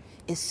future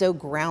is so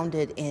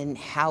grounded in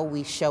how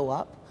we show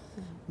up.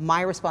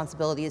 My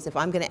responsibility is if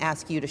I'm going to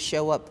ask you to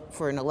show up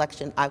for an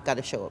election, I've got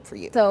to show up for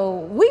you. So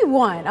we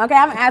won. Okay,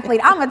 I'm an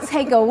athlete. I'm going to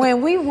take a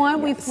win. We won.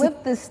 Yes. We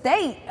flipped the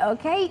state.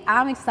 Okay,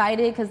 I'm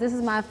excited because this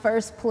is my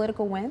first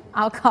political win.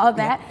 I'll call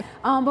that.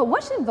 But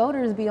what should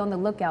voters be on the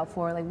lookout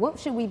for? What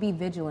should we be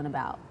vigilant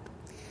about?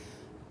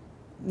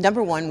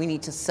 Number one, we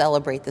need to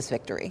celebrate this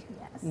victory.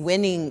 Yes.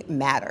 Winning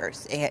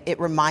matters. It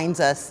reminds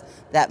us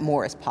that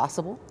more is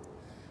possible,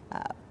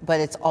 but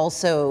it's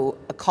also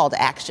a call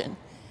to action.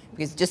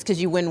 Because just because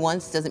you win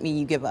once doesn't mean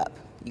you give up.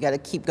 You got to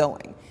keep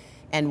going.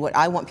 And what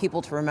I want people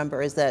to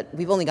remember is that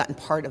we've only gotten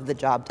part of the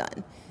job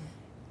done.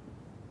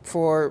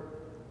 For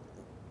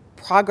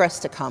progress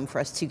to come, for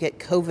us to get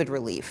COVID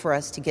relief, for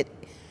us to get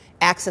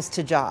access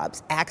to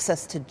jobs,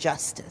 access to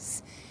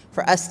justice,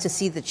 for us to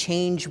see the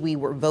change we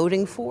were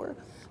voting for,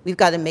 we've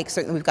got to make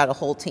certain we've got a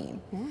whole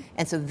team. Yeah.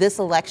 And so this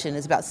election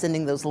is about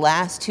sending those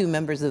last two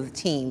members of the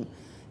team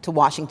to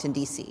Washington,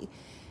 D.C.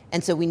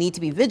 And so we need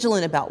to be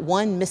vigilant about,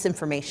 one,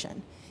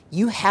 misinformation.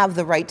 You have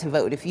the right to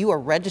vote. If you are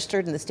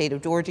registered in the state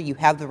of Georgia, you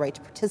have the right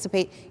to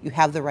participate. You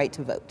have the right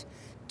to vote.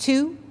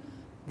 Two,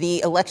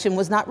 the election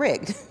was not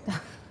rigged.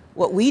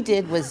 What we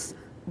did was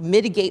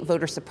mitigate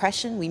voter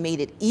suppression. We made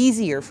it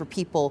easier for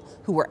people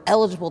who were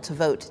eligible to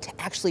vote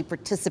to actually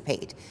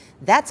participate.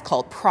 That's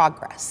called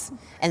progress,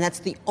 and that's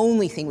the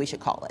only thing we should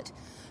call it.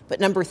 But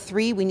number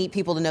 3, we need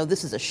people to know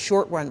this is a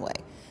short runway,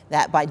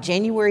 that by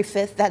January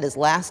 5th, that is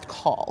last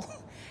call.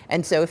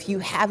 And so if you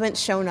haven't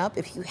shown up,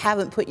 if you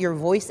haven't put your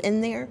voice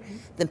in there,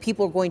 then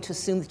people are going to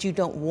assume that you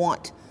don't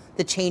want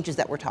the changes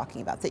that we're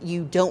talking about, that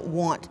you don't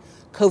want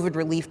COVID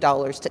relief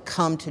dollars to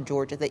come to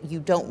Georgia, that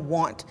you don't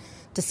want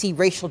to see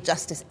racial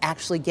justice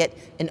actually get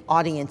an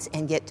audience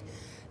and get,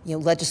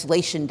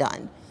 legislation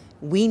done.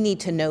 We need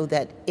to know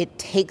that it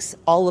takes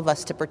all of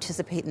us to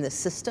participate in this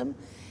system,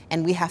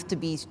 and we have to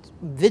be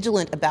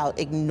vigilant about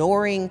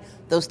ignoring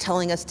those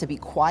telling us to be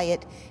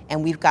quiet,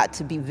 and we've got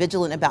to be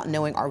vigilant about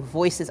knowing our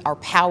voices, our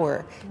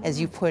power, as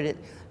you put it,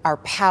 our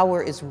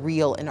power is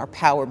real and our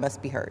power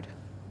must be heard.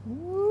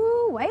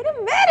 Ooh, wait a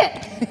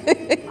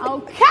minute.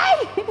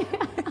 Okay.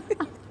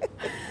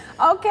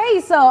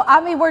 Okay, so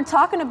we're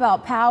talking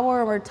about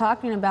power, we're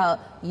talking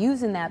about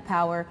using that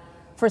power.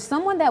 For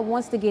someone that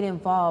wants to get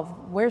involved,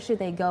 where should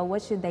they go?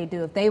 What should they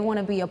do if they want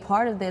to be a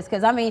part of this?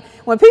 Because,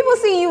 when people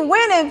see you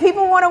winning,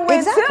 people want to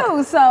win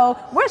too. So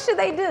what should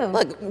they do?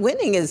 Look,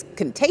 winning is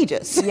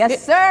contagious.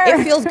 Yes, sir.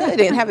 It feels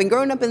good. And having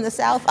grown up in the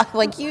South,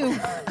 like you,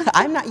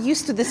 I'm not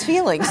used to this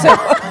feeling. So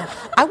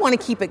I want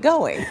to keep it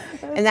going.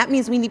 And that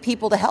means we need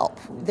people to help.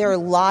 There are a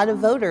lot of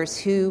voters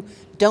who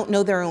don't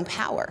know their own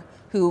power,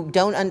 who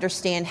don't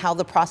understand how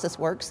the process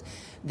works.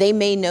 They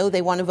may know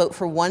they want to vote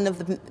for one of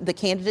the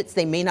candidates.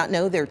 They may not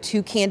know there are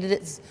 2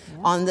 candidates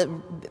on the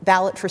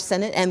ballot for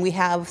Senate, and we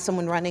have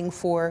someone running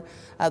for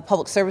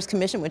Public Service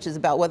Commission, which is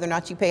about whether or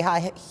not you pay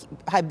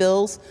high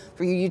bills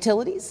for your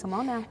utilities. Come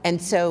on now. And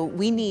so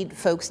we need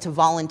folks to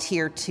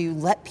volunteer to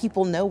let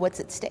people know what's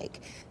at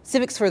stake.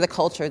 Civics for the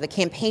Culture, the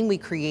campaign we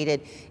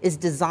created, is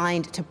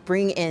designed to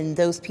bring in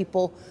those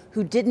people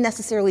who didn't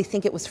necessarily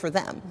think it was for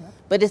them,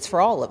 but it's for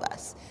all of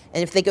us.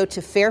 And if they go to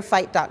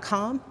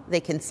fairfight.com, they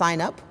can sign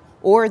up,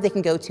 or they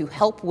can go to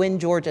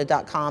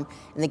helpwingeorgia.com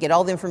and they get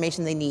all the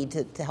information they need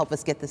to help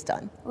us get this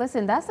done.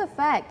 Listen, that's a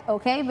fact,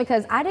 okay?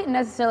 Because I didn't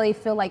necessarily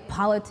feel like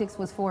politics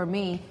was for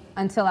me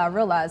until I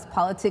realized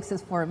politics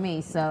is for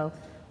me. So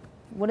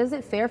what is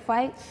it, Fair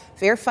Fight?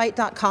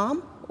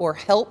 Fairfight.com or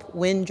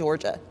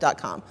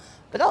helpwingeorgia.com.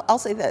 But I'll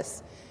say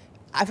this.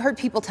 I've heard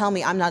people tell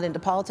me I'm not into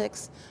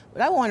politics,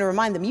 but I want to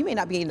remind them you may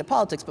not be into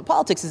politics, but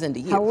politics is into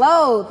you.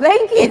 Hello,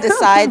 thank you. It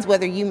decides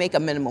whether you make a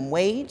minimum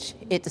wage.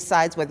 It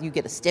decides whether you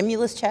get a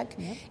stimulus check.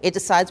 Yep. It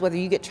decides whether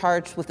you get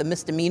charged with a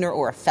misdemeanor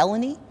or a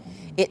felony.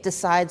 It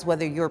decides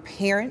whether your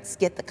parents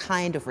get the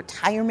kind of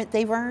retirement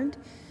they've earned.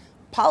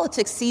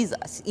 Politics sees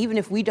us, even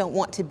if we don't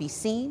want to be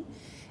seen.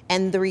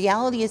 And the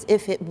reality is,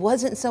 if it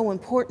wasn't so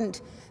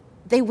important,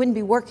 they wouldn't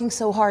be working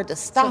so hard to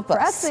stop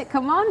us. Suppress it,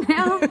 come on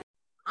now.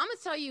 I'm gonna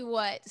tell you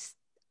what,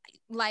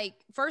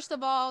 first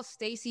of all,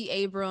 Stacey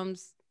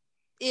Abrams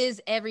is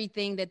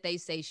everything that they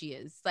say she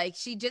is.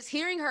 She just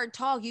hearing her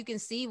talk, you can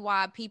see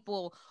why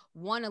people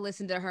want to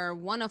listen to her,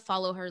 want to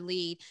follow her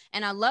lead.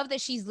 And I love that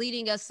she's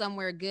leading us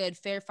somewhere good.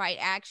 Fair Fight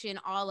Action,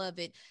 all of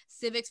it.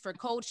 Civics for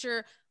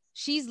Culture.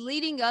 She's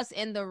leading us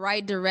in the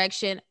right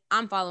direction.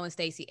 I'm following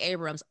Stacey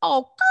Abrams.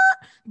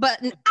 But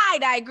I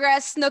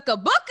digress.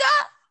 Snooka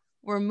Booka.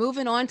 We're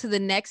moving on to the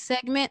next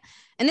segment,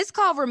 and it's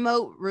called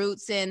Remote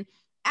Roots. And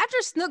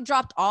after Snook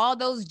dropped all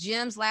those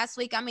gems last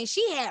week,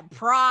 she had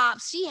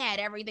props. She had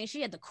everything.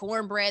 She had the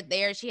cornbread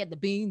there. She had the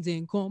beans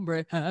and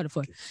cornbread.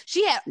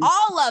 She had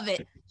all of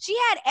it. She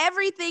had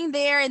everything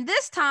there. And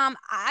this time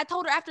I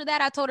told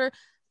her,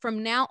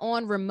 from now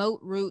on, Remote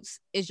Roots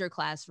is your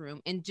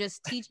classroom, and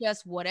just teach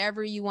us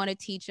whatever you want to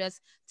teach us.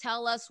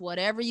 Tell us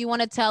whatever you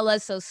want to tell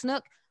us. So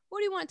Snook, what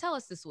do you want to tell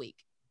us this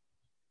week?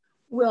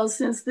 Well,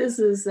 since this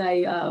is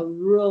a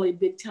really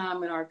big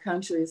time in our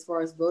country as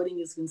far as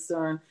voting is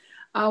concerned,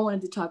 I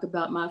wanted to talk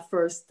about my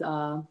first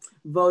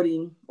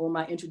voting, or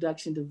my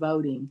introduction to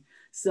voting.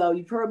 So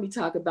you've heard me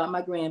talk about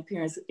my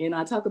grandparents, and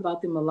I talk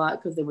about them a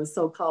lot because they were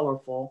so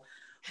colorful.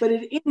 But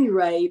at any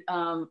rate,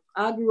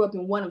 I grew up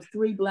in one of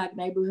 3 Black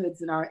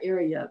neighborhoods in our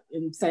area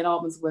in St.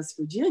 Albans, West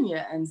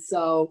Virginia. And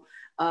so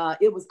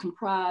it was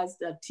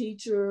comprised of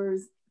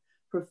teachers,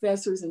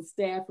 professors, and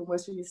staff from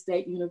West Virginia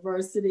State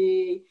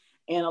University,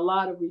 and a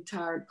lot of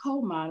retired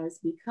coal miners,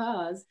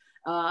 because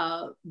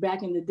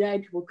back in the day,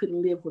 people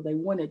couldn't live where they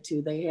wanted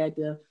to. They had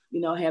to,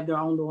 have their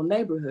own little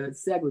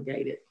neighborhoods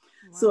segregated.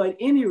 Wow. So at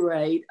any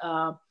rate,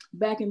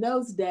 back in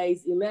those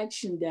days,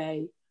 Election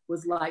Day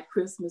was like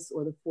Christmas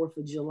or the 4th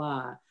of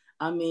July.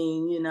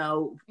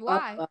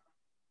 Why?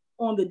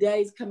 On the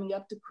days coming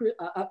up to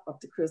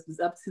Christmas,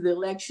 up to the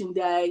Election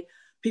Day,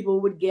 people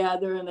would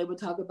gather and they would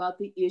talk about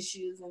the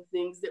issues and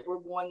things that were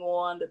going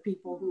on, the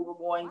people who were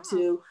going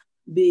to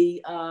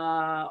be,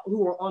 who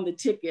were on the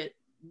ticket,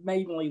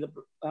 mainly the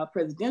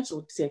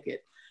presidential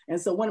ticket. And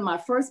so one of my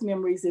first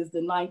memories is the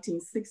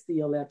 1960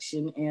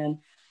 election. And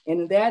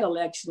in that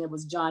election, it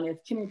was John F.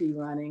 Kennedy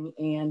running.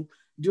 And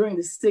during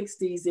the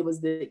 60s, it was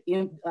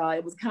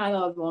kind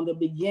of on the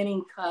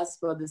beginning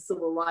cusp of the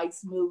civil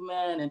rights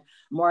movement and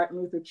Martin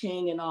Luther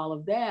King and all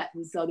of that.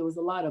 And so there was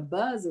a lot of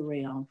buzz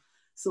around.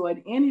 So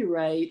at any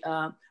rate,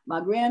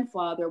 my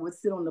grandfather would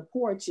sit on the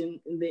porch, and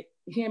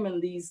him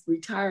and these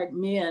retired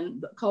men,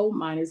 the coal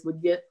miners,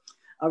 would get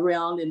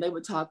around, and they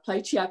would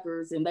play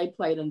checkers, and they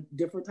played a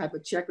different type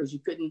of checkers. You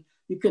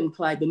couldn't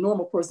play, the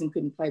normal person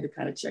couldn't play the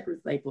kind of checkers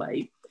they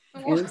played.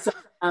 And so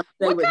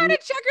what kind of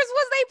checkers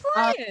was they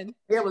playing?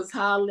 It was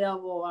high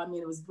level. I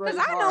mean, it was very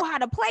hard. Because I know how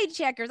to play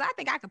checkers. I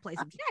think I could play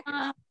some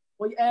checkers.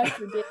 Well, you ask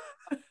your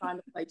dad trying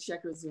to play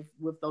checkers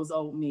with those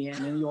old men,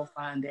 and you'll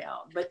find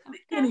out. But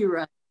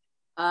anyway,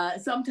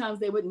 sometimes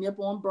they would nip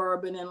on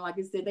bourbon, and like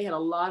I said, they had a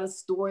lot of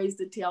stories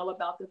to tell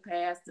about the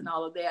past and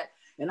all of that.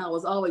 And I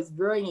was always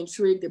very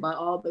intrigued about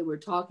all they were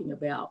talking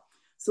about.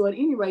 So at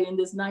any rate, in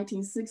this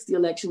 1960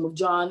 election with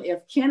John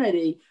F.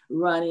 Kennedy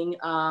running,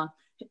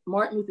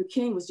 Martin Luther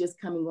King was just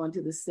coming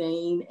onto the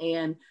scene,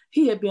 and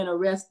he had been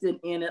arrested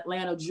in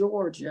Atlanta,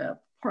 Georgia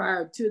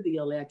prior to the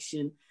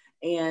election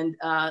and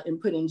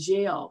put in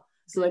jail.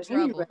 So at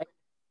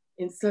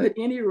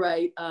any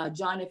rate,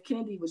 John F.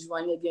 Kennedy was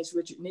running against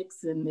Richard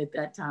Nixon at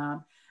that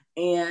time.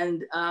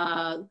 And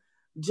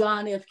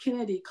John F.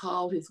 Kennedy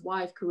called his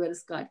wife, Coretta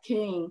Scott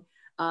King,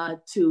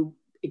 to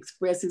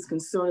express his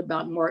concern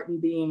about Martin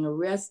being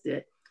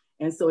arrested.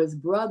 And so his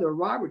brother,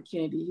 Robert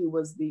Kennedy, who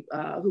was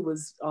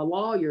a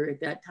lawyer at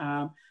that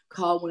time,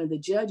 called one of the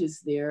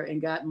judges there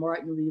and got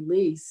Martin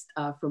released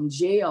from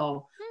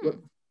jail,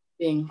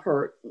 being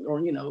hurt or,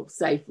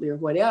 safely or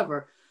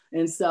whatever.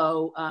 And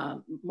so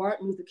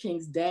Martin Luther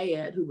King's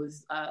dad, who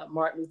was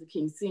Martin Luther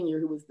King Sr.,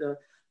 who was the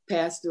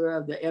pastor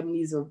of the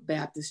Ebenezer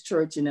Baptist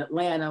Church in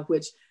Atlanta,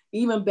 which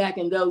even back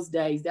in those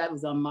days, that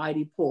was a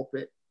mighty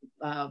pulpit.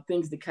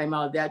 Things that came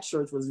out of that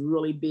church was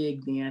really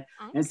big then.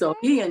 Okay. And so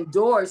he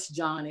endorsed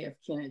John F.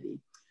 Kennedy.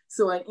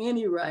 So at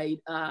any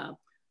rate, the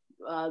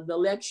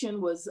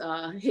election was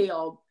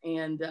held,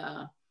 and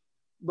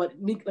but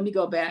let me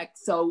go back.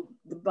 So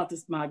about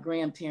this, my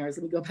grandparents,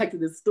 let me go back to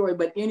this story.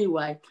 But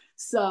anyway,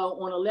 so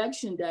on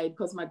election day,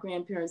 because my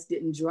grandparents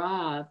didn't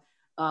drive,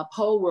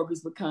 poll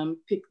workers would come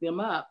pick them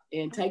up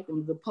and take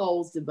them to the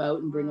polls to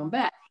vote and bring them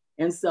back.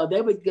 And so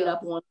they would get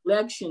up on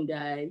election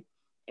day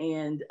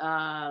and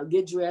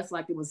get dressed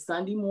like it was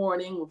Sunday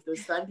morning with their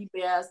Sunday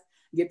best,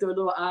 get their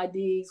little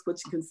IDs,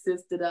 which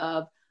consisted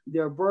of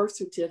their birth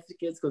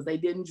certificates, because they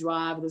didn't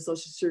drive, their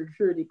social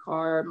security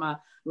card, my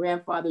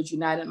grandfather's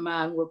United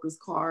Mine Workers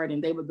card,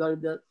 and they would go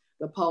to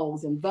the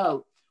polls and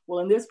vote. Well,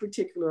 in this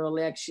particular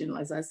election,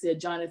 as I said,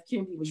 John F.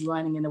 Kennedy was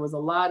running, and there was a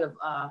lot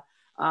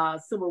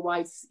of civil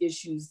rights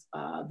issues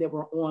that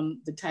were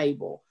on the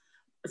table.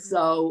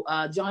 So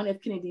John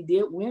F. Kennedy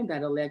did win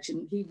that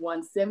election. He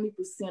won 70%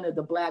 of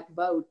the Black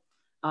vote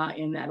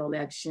in that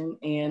election,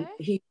 and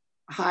he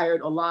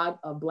hired a lot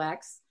of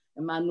Blacks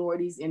and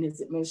minorities in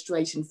his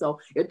administration. So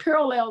it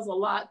parallels a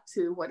lot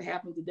to what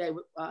happened today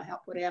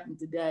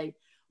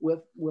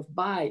with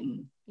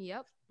Biden.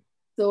 Yep.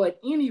 So at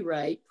any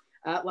rate,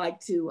 I'd like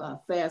to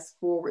fast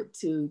forward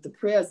to the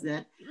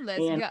present. Let's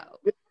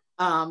go.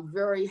 I'm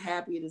very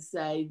happy to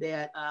say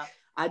that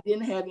I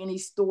didn't have any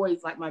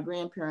stories like my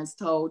grandparents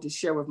told to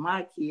share with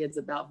my kids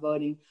about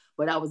voting,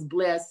 but I was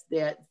blessed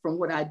that from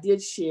what I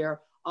did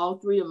share, all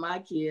three of my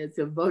kids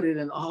have voted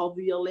in all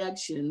the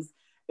elections,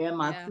 and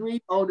my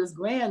three oldest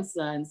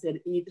grandsons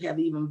have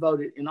even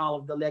voted in all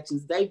of the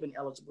elections they've been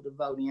eligible to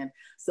vote in.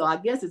 So I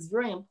guess it's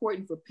very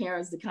important for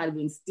parents to kind of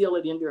instill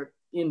it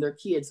in their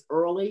kids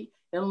early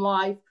in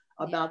life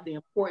about the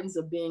importance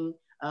of being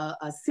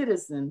a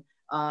citizen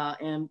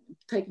and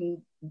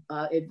taking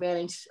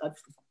advantage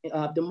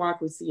of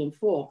democracy in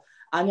full.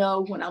 I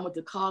know when I went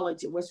to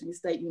college at Western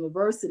State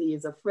University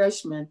as a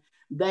freshman,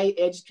 they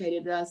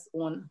educated us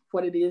on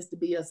what it is to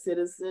be a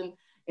citizen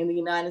in the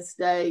United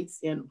States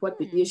and what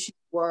the issues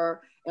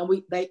were.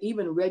 And they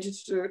even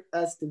registered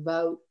us to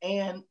vote,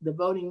 and the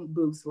voting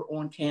booths were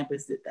on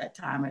campus at that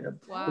time at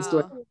a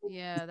historic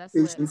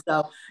institution.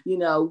 So,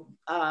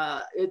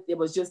 it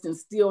was just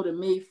instilled in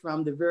me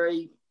from the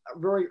very,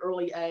 very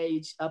early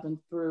age up and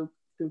through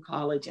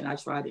college, and I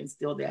try to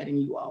instill that in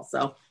you all.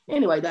 So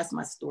anyway, that's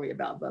my story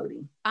about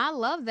voting. I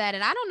love that.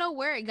 And I don't know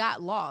where it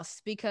got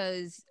lost,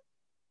 because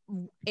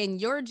in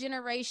your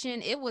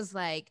generation, it was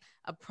like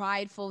a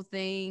prideful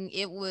thing.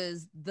 It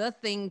was the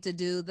thing to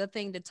do, the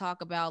thing to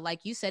talk about.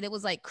 Like you said, it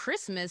was like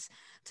Christmas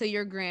to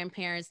your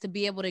grandparents to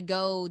be able to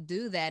go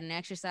do that and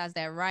exercise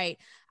that right.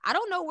 I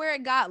don't know where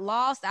it got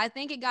lost. I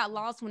think it got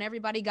lost when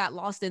everybody got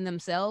lost in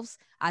themselves.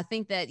 I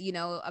think that,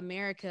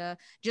 America,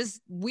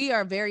 we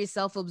are very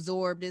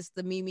self-absorbed. It's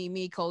the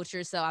me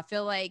culture. So I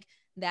feel like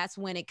that's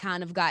when it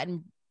kind of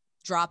gotten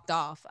dropped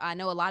off. I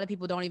know a lot of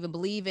people don't even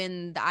believe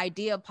in the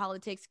idea of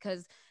politics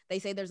because they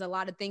say there's a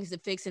lot of things to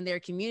fix in their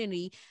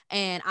community.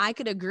 And I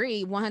could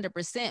agree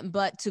 100%,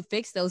 but to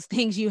fix those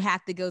things, you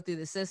have to go through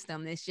the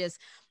system. It's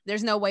just,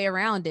 there's no way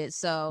around it.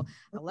 So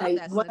I love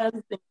that. One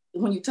other thing,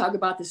 when you talk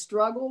about the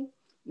struggle,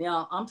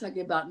 now I'm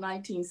talking about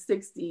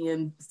 1960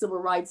 and civil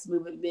rights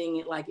movement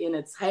being like in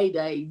its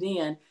heyday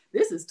then.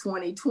 This is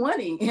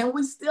 2020 and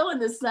we're still in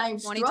the same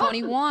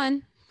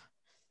 2021.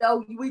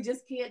 So we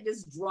just can't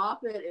just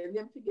drop it and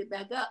then pick it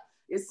back up.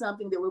 It's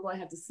something that we're going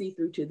to have to see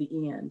through to the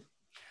end.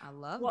 I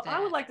love that. Well,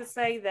 I would like to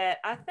say that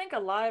I think a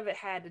lot of it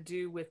had to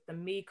do with the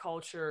me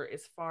culture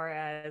as far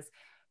as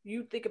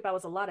you think about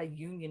was a lot of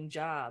union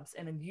jobs,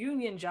 and the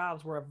union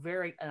jobs were a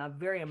very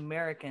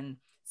American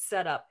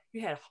setup.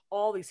 You had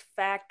all these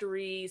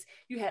factories,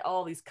 you had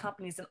all these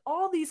companies, and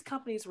all these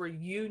companies were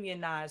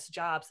unionized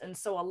jobs. And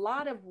so a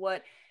lot of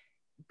what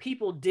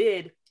people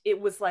did, it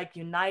was like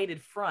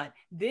united front.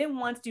 Then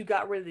once you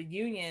got rid of the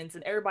unions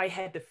and everybody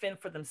had to fend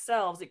for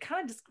themselves, it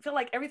kind of just felt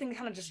like everything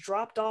kind of just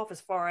dropped off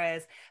as far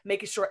as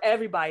making sure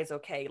everybody's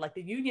okay. Like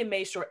the union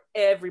made sure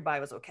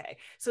everybody was okay.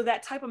 So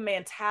that type of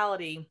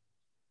mentality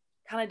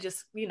kind of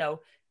just,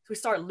 we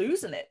start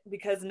losing it,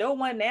 because no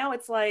one now,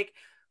 it's like,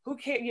 who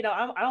cares?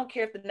 I don't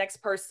care if the next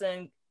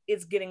person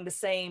is getting the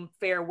same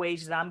fair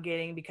wage that I'm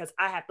getting, because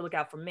I have to look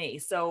out for me.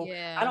 So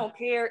Yeah. I don't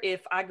care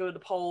if I go to the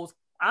polls,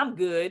 I'm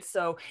good.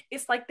 So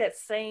it's like that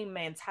same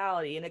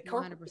mentality, and the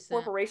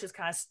corporations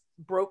kind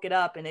of broke it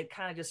up, and it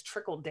kind of just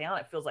trickled down,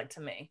 it feels like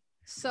to me.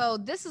 So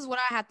this is what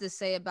I have to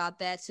say about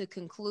that to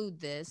conclude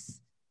this.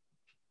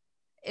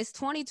 It's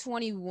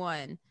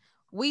 2021.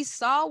 We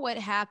saw what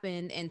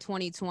happened in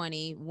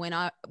 2020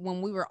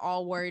 when we were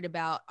all worried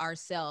about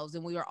ourselves,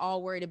 and we were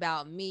all worried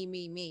about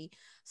me.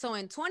 So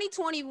in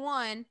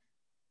 2021,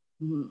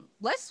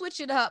 let's switch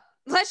it up.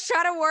 Let's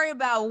try to worry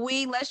about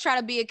let's try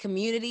to be a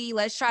community.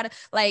 Let's try to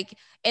and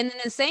in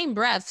the same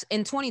breath,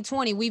 in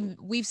 2020,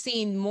 we've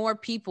seen more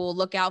people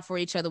look out for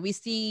each other. We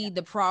see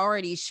the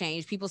priorities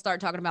change. People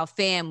start talking about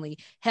family,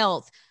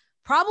 health.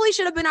 Probably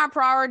should have been our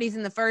priorities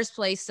in the first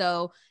place.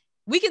 So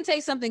we can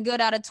take something good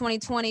out of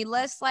 2020.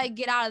 Let's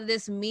get out of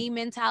this me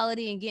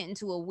mentality and get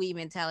into a we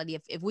mentality.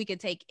 If we could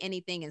take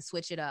anything and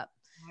switch it up.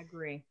 I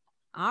agree.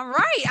 All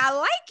right. I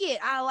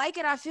like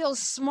it. I feel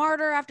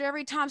smarter after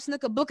every time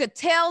Snooka Booker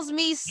tells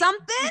me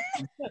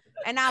something.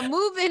 And I'm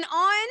moving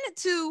on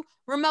to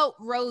Remote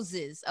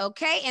Roses.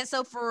 Okay. And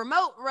so for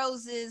Remote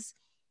Roses,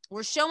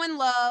 we're showing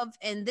love,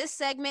 and this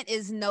segment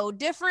is no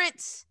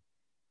different.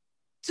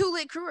 Two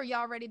Lit Crew, are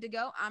y'all ready to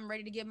go? I'm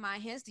ready to give my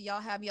hints. Do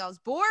y'all have y'all's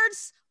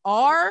boards?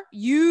 Are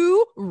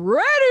you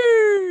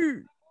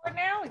ready?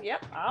 Now?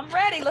 Yep, I'm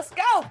ready. Let's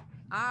go.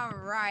 All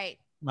right.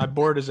 My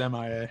board is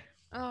MIA.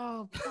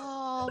 Oh,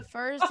 Paul.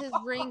 First his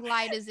ring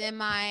light is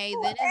MIA,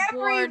 then his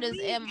board is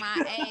MIA.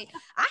 I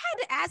had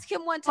to ask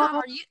him one time,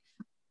 are you?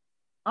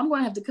 I'm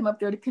going to have to come up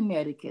there to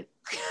Connecticut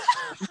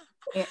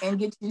and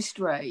get you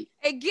straight.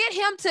 And get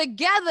him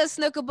together,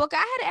 Snooka Book. I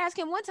had to ask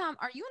him one time,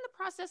 are you in the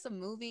process of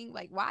moving?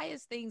 Why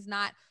is things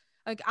not,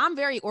 I'm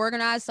very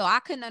organized, so I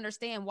couldn't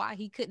understand why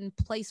he couldn't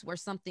place where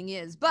something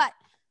is. But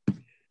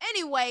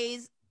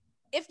anyways,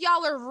 if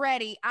y'all are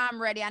ready,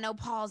 I'm ready. I know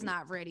Paul's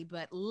not ready,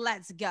 but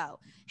let's go.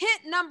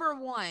 Hint number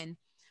 1.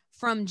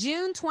 From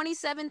June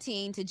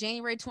 2017 to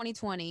January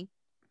 2020,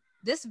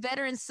 this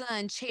veteran's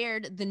son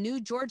chaired the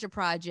New Georgia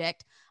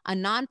Project, a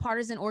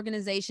nonpartisan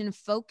organization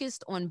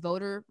focused on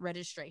voter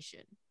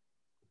registration.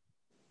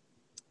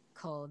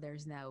 Cole,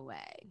 there's no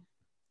way.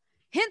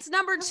 Hint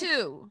number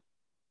 2.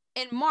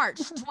 In March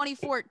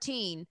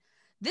 2014,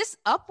 this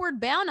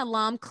Upward Bound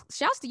alum,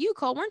 shouts to you,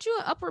 Cole. Weren't you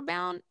in Upward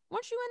Bound?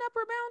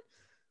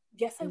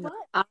 Yes, I was.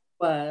 I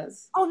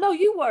was. Oh, no,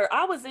 you were.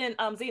 I was in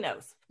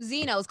Zeno's.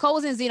 Zeno's. Cole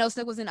was in Zeno's.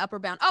 Snook was in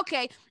Upward Bound.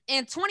 Okay.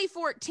 In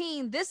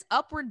 2014, this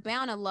Upward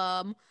Bound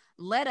alum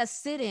led a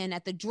sit-in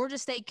at the Georgia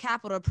State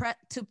Capitol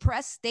to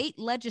press state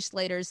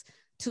legislators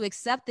to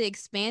accept the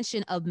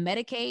expansion of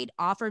Medicaid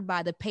offered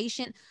by the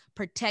Patient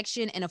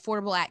Protection and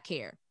Affordable Act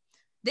Care.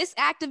 This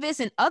activist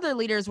and other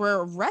leaders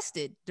were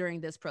arrested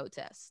during this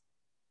protest.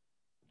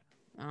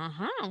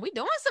 We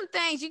doing some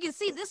things. You can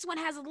see this one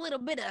has a little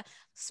bit of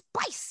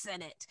spice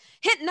in it.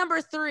 Hint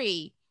number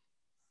 3.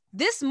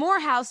 This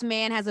Morehouse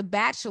man has a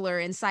bachelor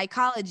in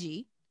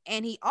psychology,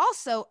 and he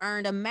also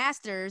earned a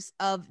master's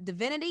of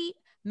divinity,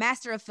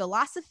 master of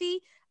philosophy,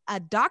 a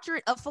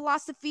doctorate of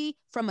philosophy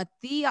from a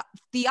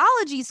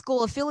theology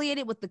school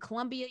affiliated with the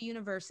Columbia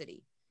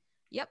University.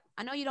 Yep,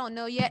 I know you don't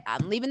know yet.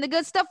 I'm leaving the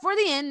good stuff for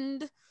the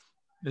end.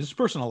 Is this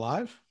person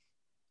alive?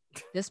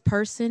 This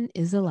person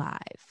is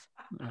alive.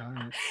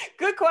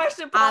 Good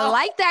question, Paul. I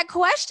like that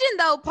question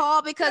though,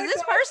 Paul, because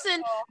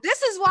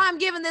this is why I'm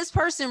giving this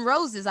person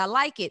roses. I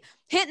like it.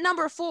 Hint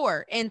number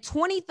 4. In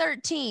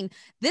 2013,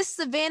 this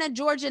Savannah,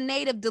 Georgia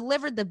native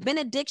delivered the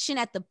benediction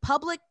at the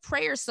public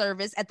prayer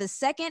service at the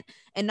second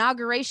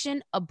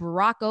inauguration of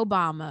Barack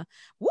Obama.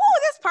 Woo,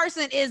 this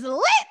person is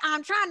lit.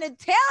 I'm trying to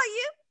tell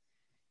you.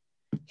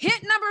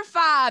 Hint number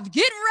 5.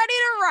 Get ready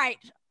to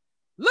write.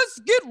 Let's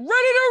get ready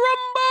to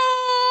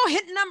rumble.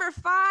 Hint number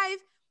 5.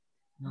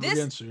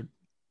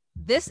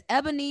 This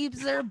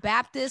Ebenezer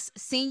Baptist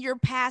senior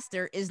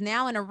pastor is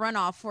now in a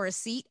runoff for a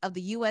seat of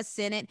the U.S.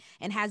 Senate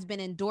and has been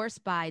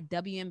endorsed by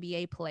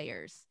WNBA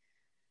players.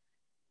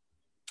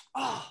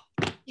 Oh,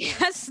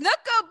 yes,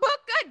 Snooka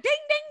Booka, ding,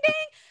 ding,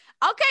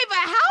 ding. Okay, but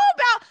how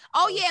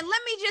about,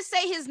 let me just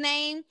say his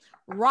name,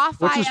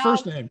 Raphael. What's his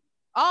first name?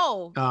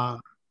 Oh.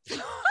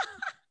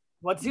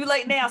 Well, too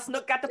late now.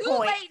 Snook got the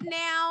point. Too late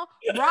now.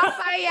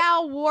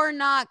 Raphael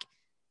Warnock.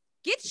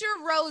 Get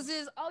your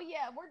roses. Oh,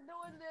 yeah, we're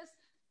doing this.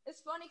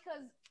 It's funny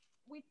because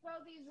we throw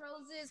these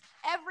roses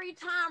every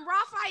time.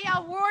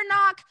 Raphael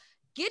Warnock,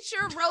 get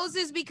your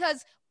roses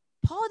because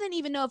Paul didn't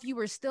even know if you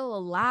were still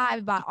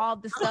alive by all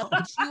the stuff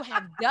that you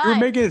have done. You're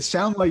making it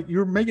sound like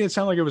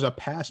it was a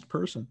past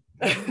person.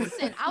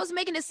 Listen, I was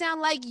making it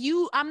sound like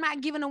I'm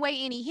not giving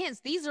away any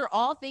hints. These are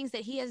all things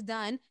that he has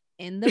done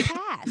in the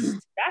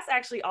past. That's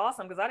actually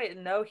awesome because I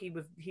didn't know he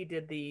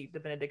did the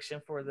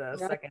benediction for the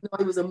second.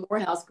 He was a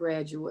Morehouse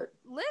graduate.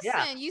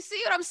 Listen, you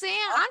see what I'm saying?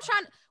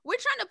 We're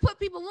trying to put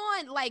people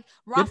on like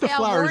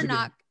Raphael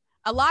Warnock.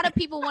 A lot of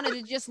people wanted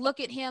to just look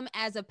at him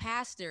as a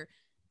pastor.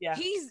 Yeah.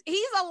 He's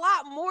a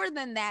lot more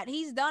than that.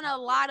 He's done a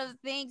lot of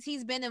things.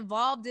 He's been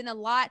involved in a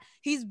lot.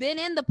 He's been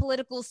in the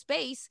political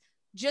space.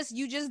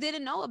 You just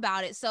didn't know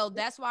about it. So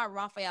that's why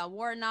Raphael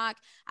Warnock,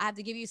 I have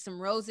to give you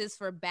some roses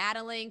for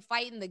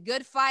fighting the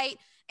good fight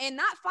and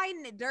not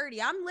fighting it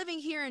dirty. I'm living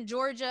here in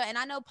Georgia and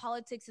I know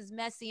politics is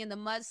messy and the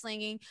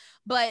mudslinging,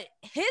 but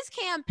his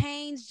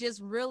campaigns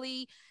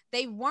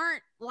they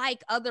weren't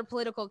like other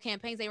political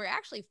campaigns. They were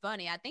actually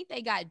funny. I think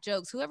they got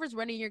jokes. Whoever's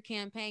running your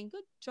campaign,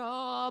 good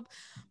job.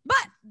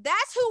 But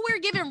that's who we're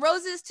giving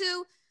roses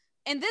to.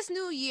 And this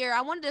new year,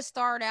 I wanted to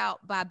start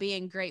out by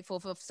being grateful.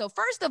 So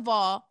first of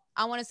all,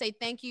 I want to say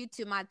thank you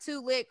to my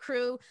 2 Lit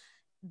crew.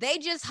 They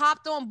just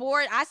hopped on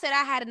board. I said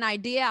I had an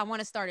idea. I want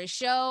to start a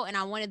show and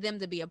I wanted them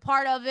to be a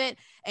part of it.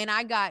 And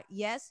I got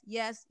yes,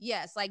 yes,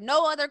 yes. Like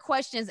no other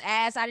questions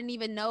asked. I didn't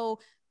even know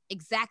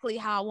exactly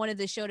how I wanted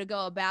the show to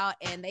go about.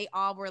 And they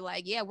all were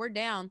like, yeah, we're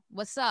down.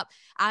 What's up?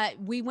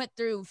 We went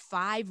through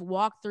 5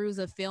 walkthroughs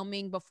of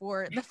filming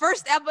before the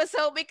first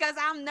episode because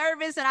I'm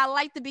nervous and I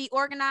like to be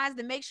organized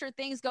and make sure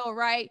things go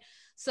right.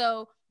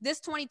 So this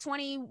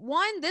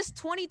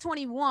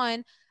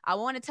 2021, I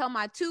want to tell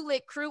my 2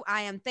 Lit crew,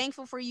 I am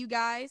thankful for you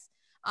guys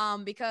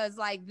because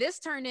like this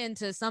turned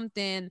into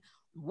something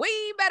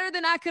way better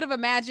than I could have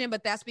imagined,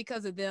 but that's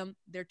because of them.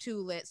 They're 2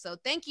 lit. So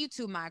thank you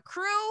to my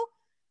crew.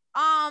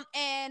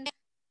 And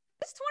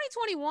it's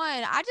 2021.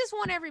 I just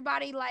want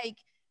everybody like,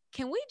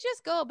 can we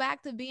just go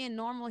back to being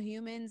normal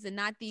humans and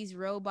not these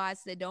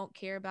robots that don't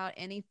care about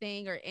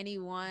anything or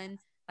anyone?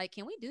 Like,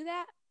 can we do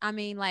that? I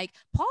mean, like,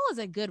 Paul is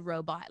a good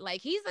robot. Like,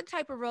 he's the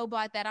type of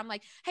robot that I'm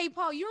like, hey,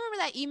 Paul, you remember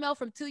that email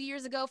from 2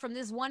 years ago from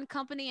this one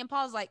company? And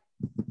Paul's like,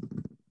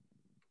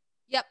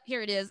 yep,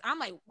 here it is. I'm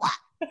like, what?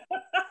 How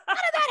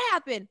did that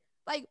happen?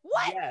 Like,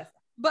 what? Yes.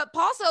 But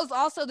Paul's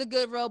also the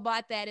good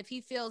robot that if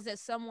he feels that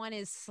someone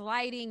is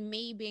slighting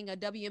me being a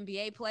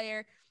WNBA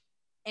player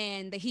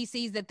and that he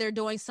sees that they're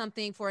doing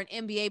something for an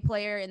NBA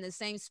player in the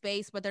same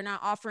space, but they're not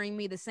offering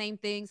me the same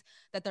things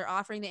that they're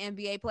offering the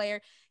NBA player,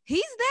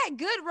 he's that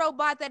good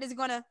robot that is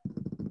going to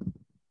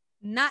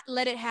not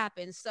let it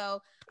happen.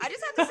 So I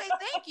just have to say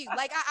thank you.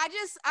 Like,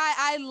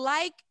 I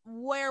like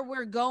where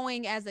we're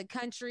going as a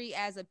country,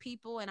 as a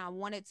people, and I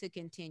want it to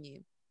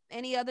continue.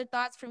 Any other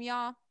thoughts from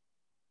y'all?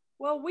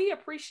 Well, we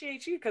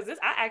appreciate you because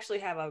I actually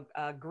have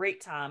a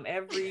great time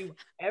every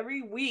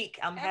week.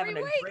 I'm having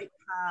a great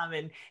time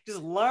and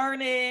just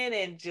learning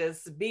and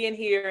just being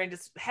here and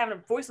just having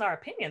a voice in our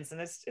opinions. And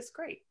it's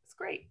great. It's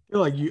great.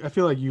 I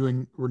feel like you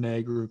and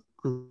Renee grew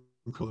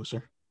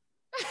closer.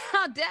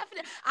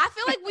 Definitely. I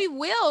feel like we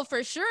will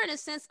for sure in a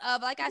sense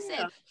of, like I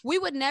said, we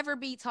would never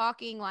be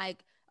talking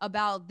like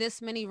about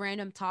this many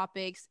random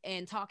topics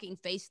and talking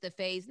face to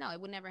face. No, it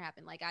would never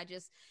happen. Like I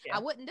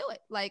wouldn't do it.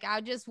 Like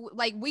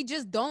we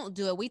just don't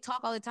do it. We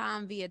talk all the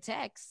time via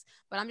text,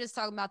 but I'm just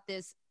talking about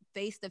this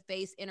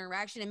face-to-face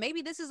interaction. And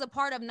maybe this is a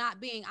part of not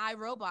being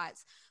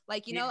iRobots.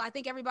 Like, you know, I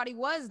think everybody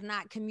was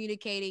not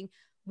communicating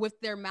with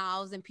their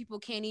mouths, and people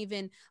can't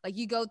even, like,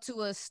 you go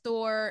to a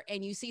store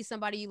and you see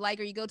somebody you like,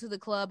 or you go to the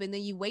club and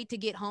then you wait to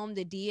get home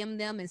to DM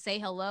them and say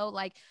hello.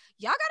 Like,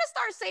 y'all got to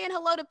start saying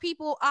hello to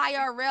people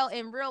IRL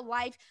in real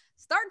life.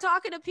 Start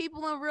talking to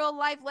people in real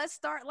life. Let's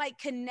start like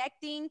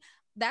connecting.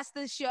 That's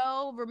the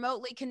show,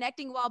 remotely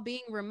connecting while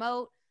being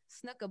remote.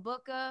 Snooka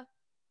Booka.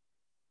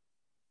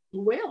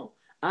 Well,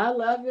 I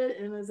love it.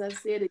 And as I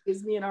said, it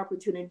gives me an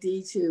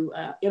opportunity to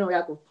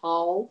interact with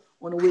Paul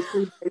on a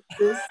weekly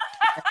basis.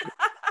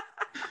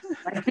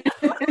 Oh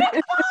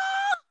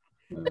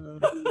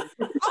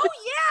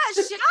yeah,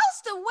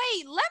 shouts to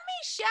wait. Let me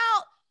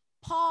shout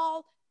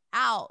Paul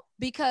out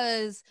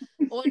because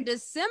on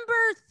December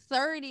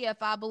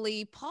 30th, I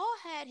believe, Paul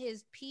had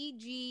his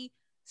PG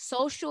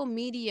Social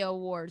Media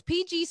Awards,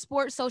 PG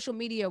Sports Social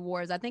Media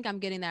Awards. I think I'm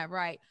getting that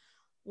right.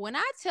 When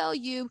I tell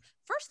you,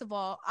 first of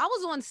all, I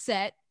was on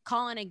set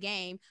calling a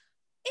game.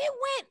 It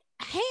went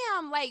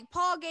ham. Like,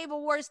 Paul gave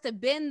awards to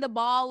Ben the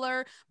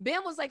Baller.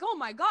 Ben was like, oh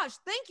my gosh,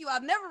 thank you.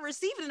 I've never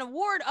received an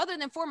award other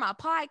than for my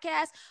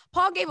podcast.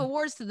 Paul gave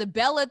awards to the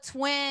Bella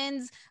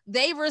twins.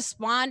 They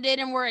responded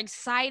and were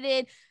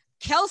excited.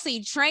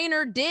 Kelsey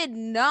Trainer did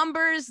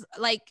numbers.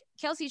 Like,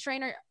 Kelsey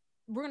Trainer,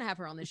 we're going to have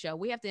her on the show.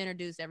 We have to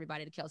introduce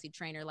everybody to Kelsey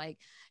Trainer. Like,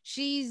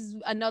 she's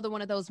another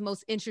one of those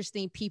most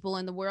interesting people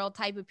in the world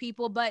type of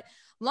people. But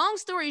long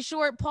story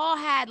short, Paul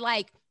had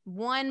like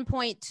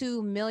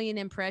 1.2 million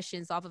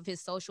impressions off of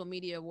his social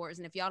media awards.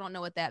 And if y'all don't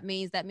know what that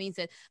means that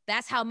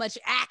that's how much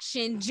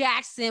action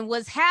Jackson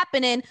was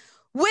happening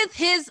with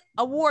his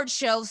award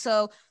show.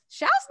 So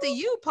shouts to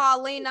you,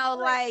 Paulino.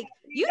 Like,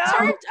 you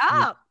turned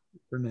up.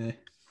 Renee.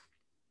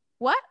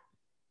 What?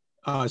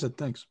 I said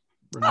thanks.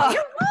 Oh,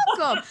 you're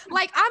welcome.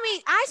 Like, I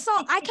mean, I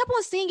kept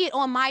on seeing it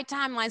on my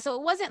timeline. So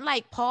it wasn't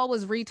like Paul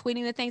was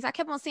retweeting the things. I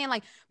kept on seeing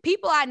like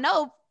people I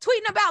know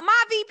tweeting about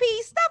my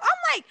VP stuff. I'm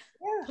like,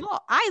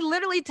 Paul, I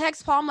literally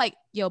text Paul. I'm like,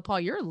 yo, Paul,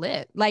 you're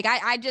lit. Like,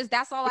 I just,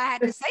 that's all I had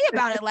to say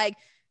about it. Like,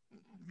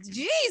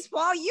 geez,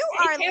 Paul, you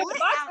are lit.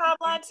 My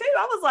timeline too.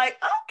 I was like,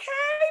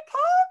 okay,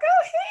 Paul,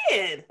 go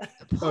ahead.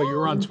 Oh, you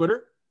were on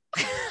Twitter?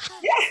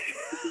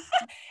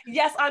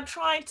 Yes, I'm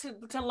trying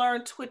to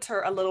learn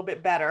Twitter a little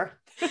bit better.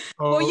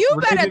 Oh, Well, you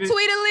Renee better didn't-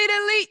 tweet a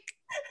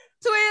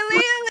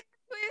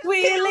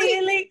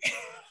leak.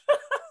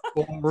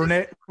 Well,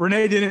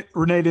 Renee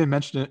didn't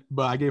mention it,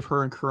 but I gave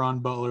her and Karan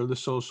Butler the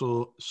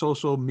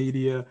social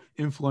media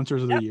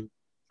influencers of the year.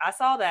 I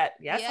saw that.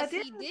 Yes, I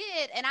did. He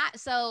did. And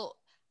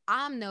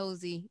I'm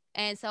nosy.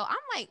 And so I'm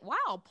like,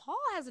 wow, Paul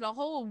has a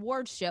whole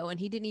award show and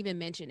he didn't even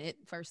mention it.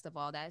 First of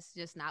all, that's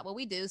just not what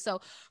we do.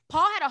 So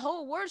Paul had a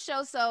whole award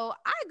show. So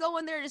I go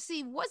in there to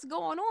see what's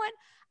going on.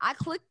 I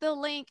clicked the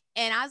link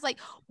and I was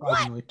like,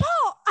 what,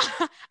 Paul?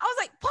 I was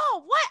like,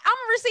 Paul, what?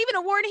 I'm receiving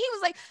an award. And he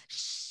was like,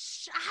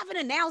 shh, I haven't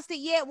announced it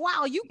yet.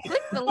 Wow, you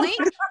clicked the link?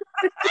 You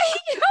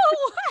know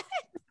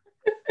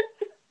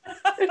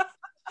what?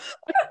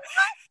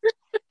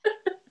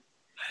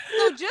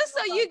 So just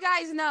so you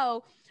guys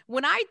know,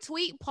 when I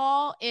tweet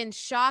Paul in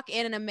shock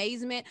and in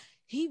amazement,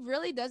 he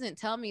really doesn't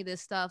tell me this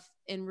stuff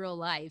in real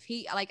life.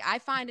 I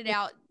find it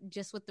out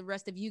just with the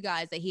rest of you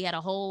guys that he had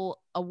a whole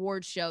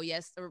award show.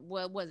 Or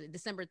what was it?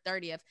 December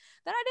 30th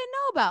that I didn't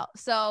know about.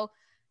 So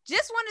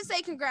just want to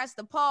say congrats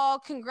to Paul.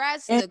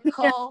 Congrats to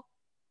Cole.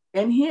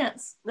 And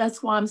hence,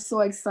 that's why I'm so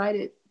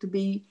excited to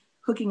be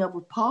hooking up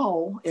with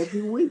Paul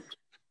every week.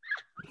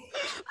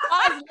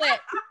 Paul's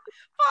lit.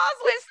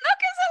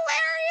 Snook is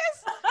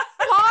hilarious.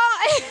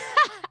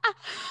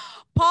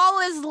 Paul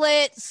is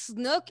lit.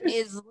 Snook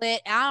is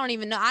lit. I don't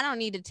even know. I don't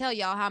need to tell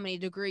y'all how many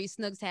degrees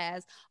Snook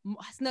has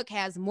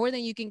more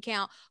than you can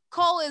count.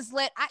 Cole is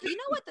lit. You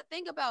know what the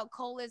thing about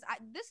Cole is?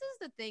 This is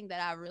the thing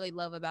that I really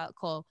love about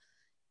Cole.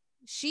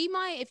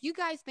 If you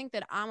guys think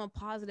that I'm a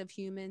positive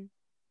human,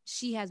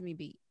 she has me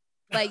beat.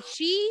 Like,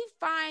 she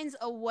finds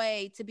a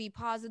way to be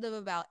positive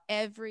about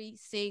every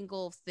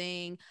single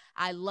thing.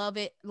 I love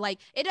it. Like,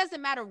 it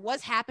doesn't matter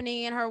what's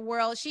happening in her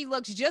world. She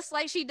looks just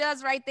like she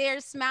does right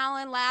there,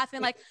 smiling,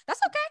 laughing. Like,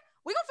 that's okay.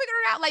 We're going to figure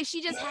it out. Like,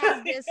 she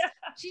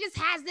just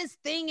has this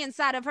thing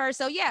inside of her.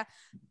 So yeah,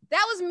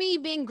 that was me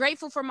being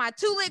grateful for my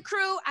Too Lit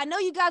crew. I know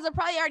you guys are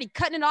probably already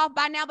cutting it off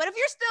by now, but if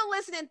you're still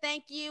listening,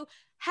 thank you.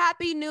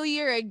 Happy New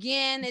Year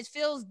again. It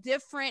feels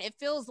different. It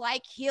feels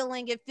like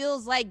healing. It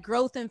feels like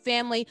growth and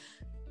family.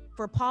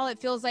 For Paul, it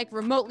feels like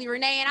Remotely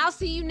Renee, and I'll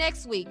see you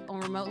next week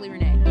on Remotely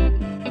Renee.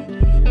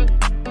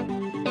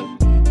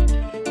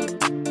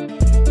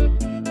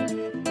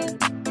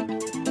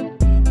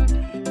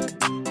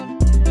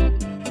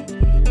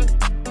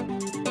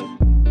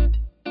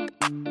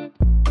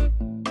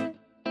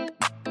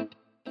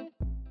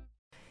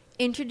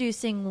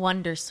 Introducing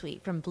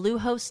Wondersuite from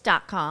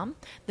Bluehost.com,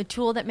 the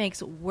tool that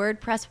makes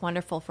WordPress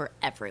wonderful for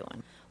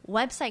everyone.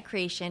 Website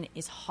creation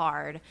is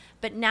hard,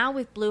 but now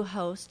with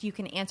Bluehost, you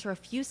can answer a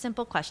few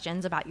simple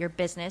questions about your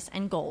business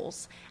and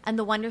goals, and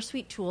the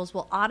Wondersuite tools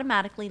will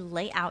automatically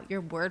lay out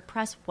your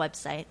WordPress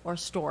website or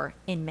store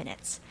in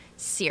minutes.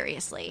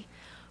 Seriously.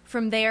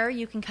 From there,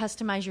 you can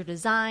customize your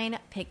design,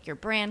 pick your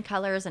brand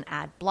colors, and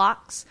add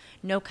blocks.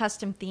 No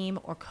custom theme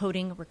or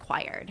coding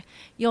required.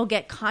 You'll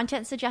get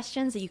content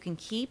suggestions that you can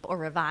keep or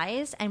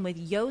revise, and with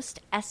Yoast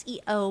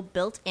SEO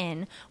built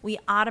in, we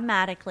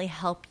automatically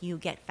help you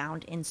get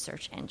found in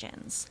search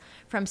engines.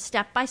 From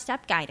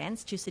step-by-step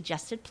guidance to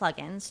suggested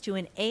plugins to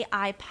an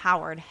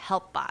AI-powered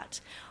help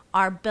bot,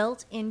 our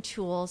built-in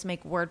tools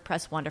make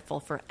WordPress wonderful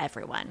for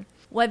everyone.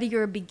 Whether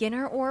you're a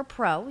beginner or a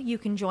pro, you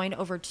can join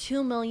over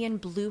 2 million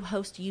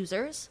Bluehost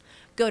users.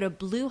 Go to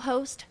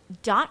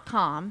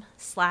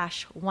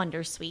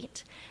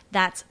bluehost.com/wondersuite.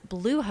 That's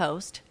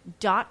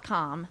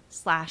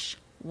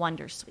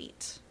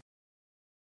bluehost.com/wondersuite.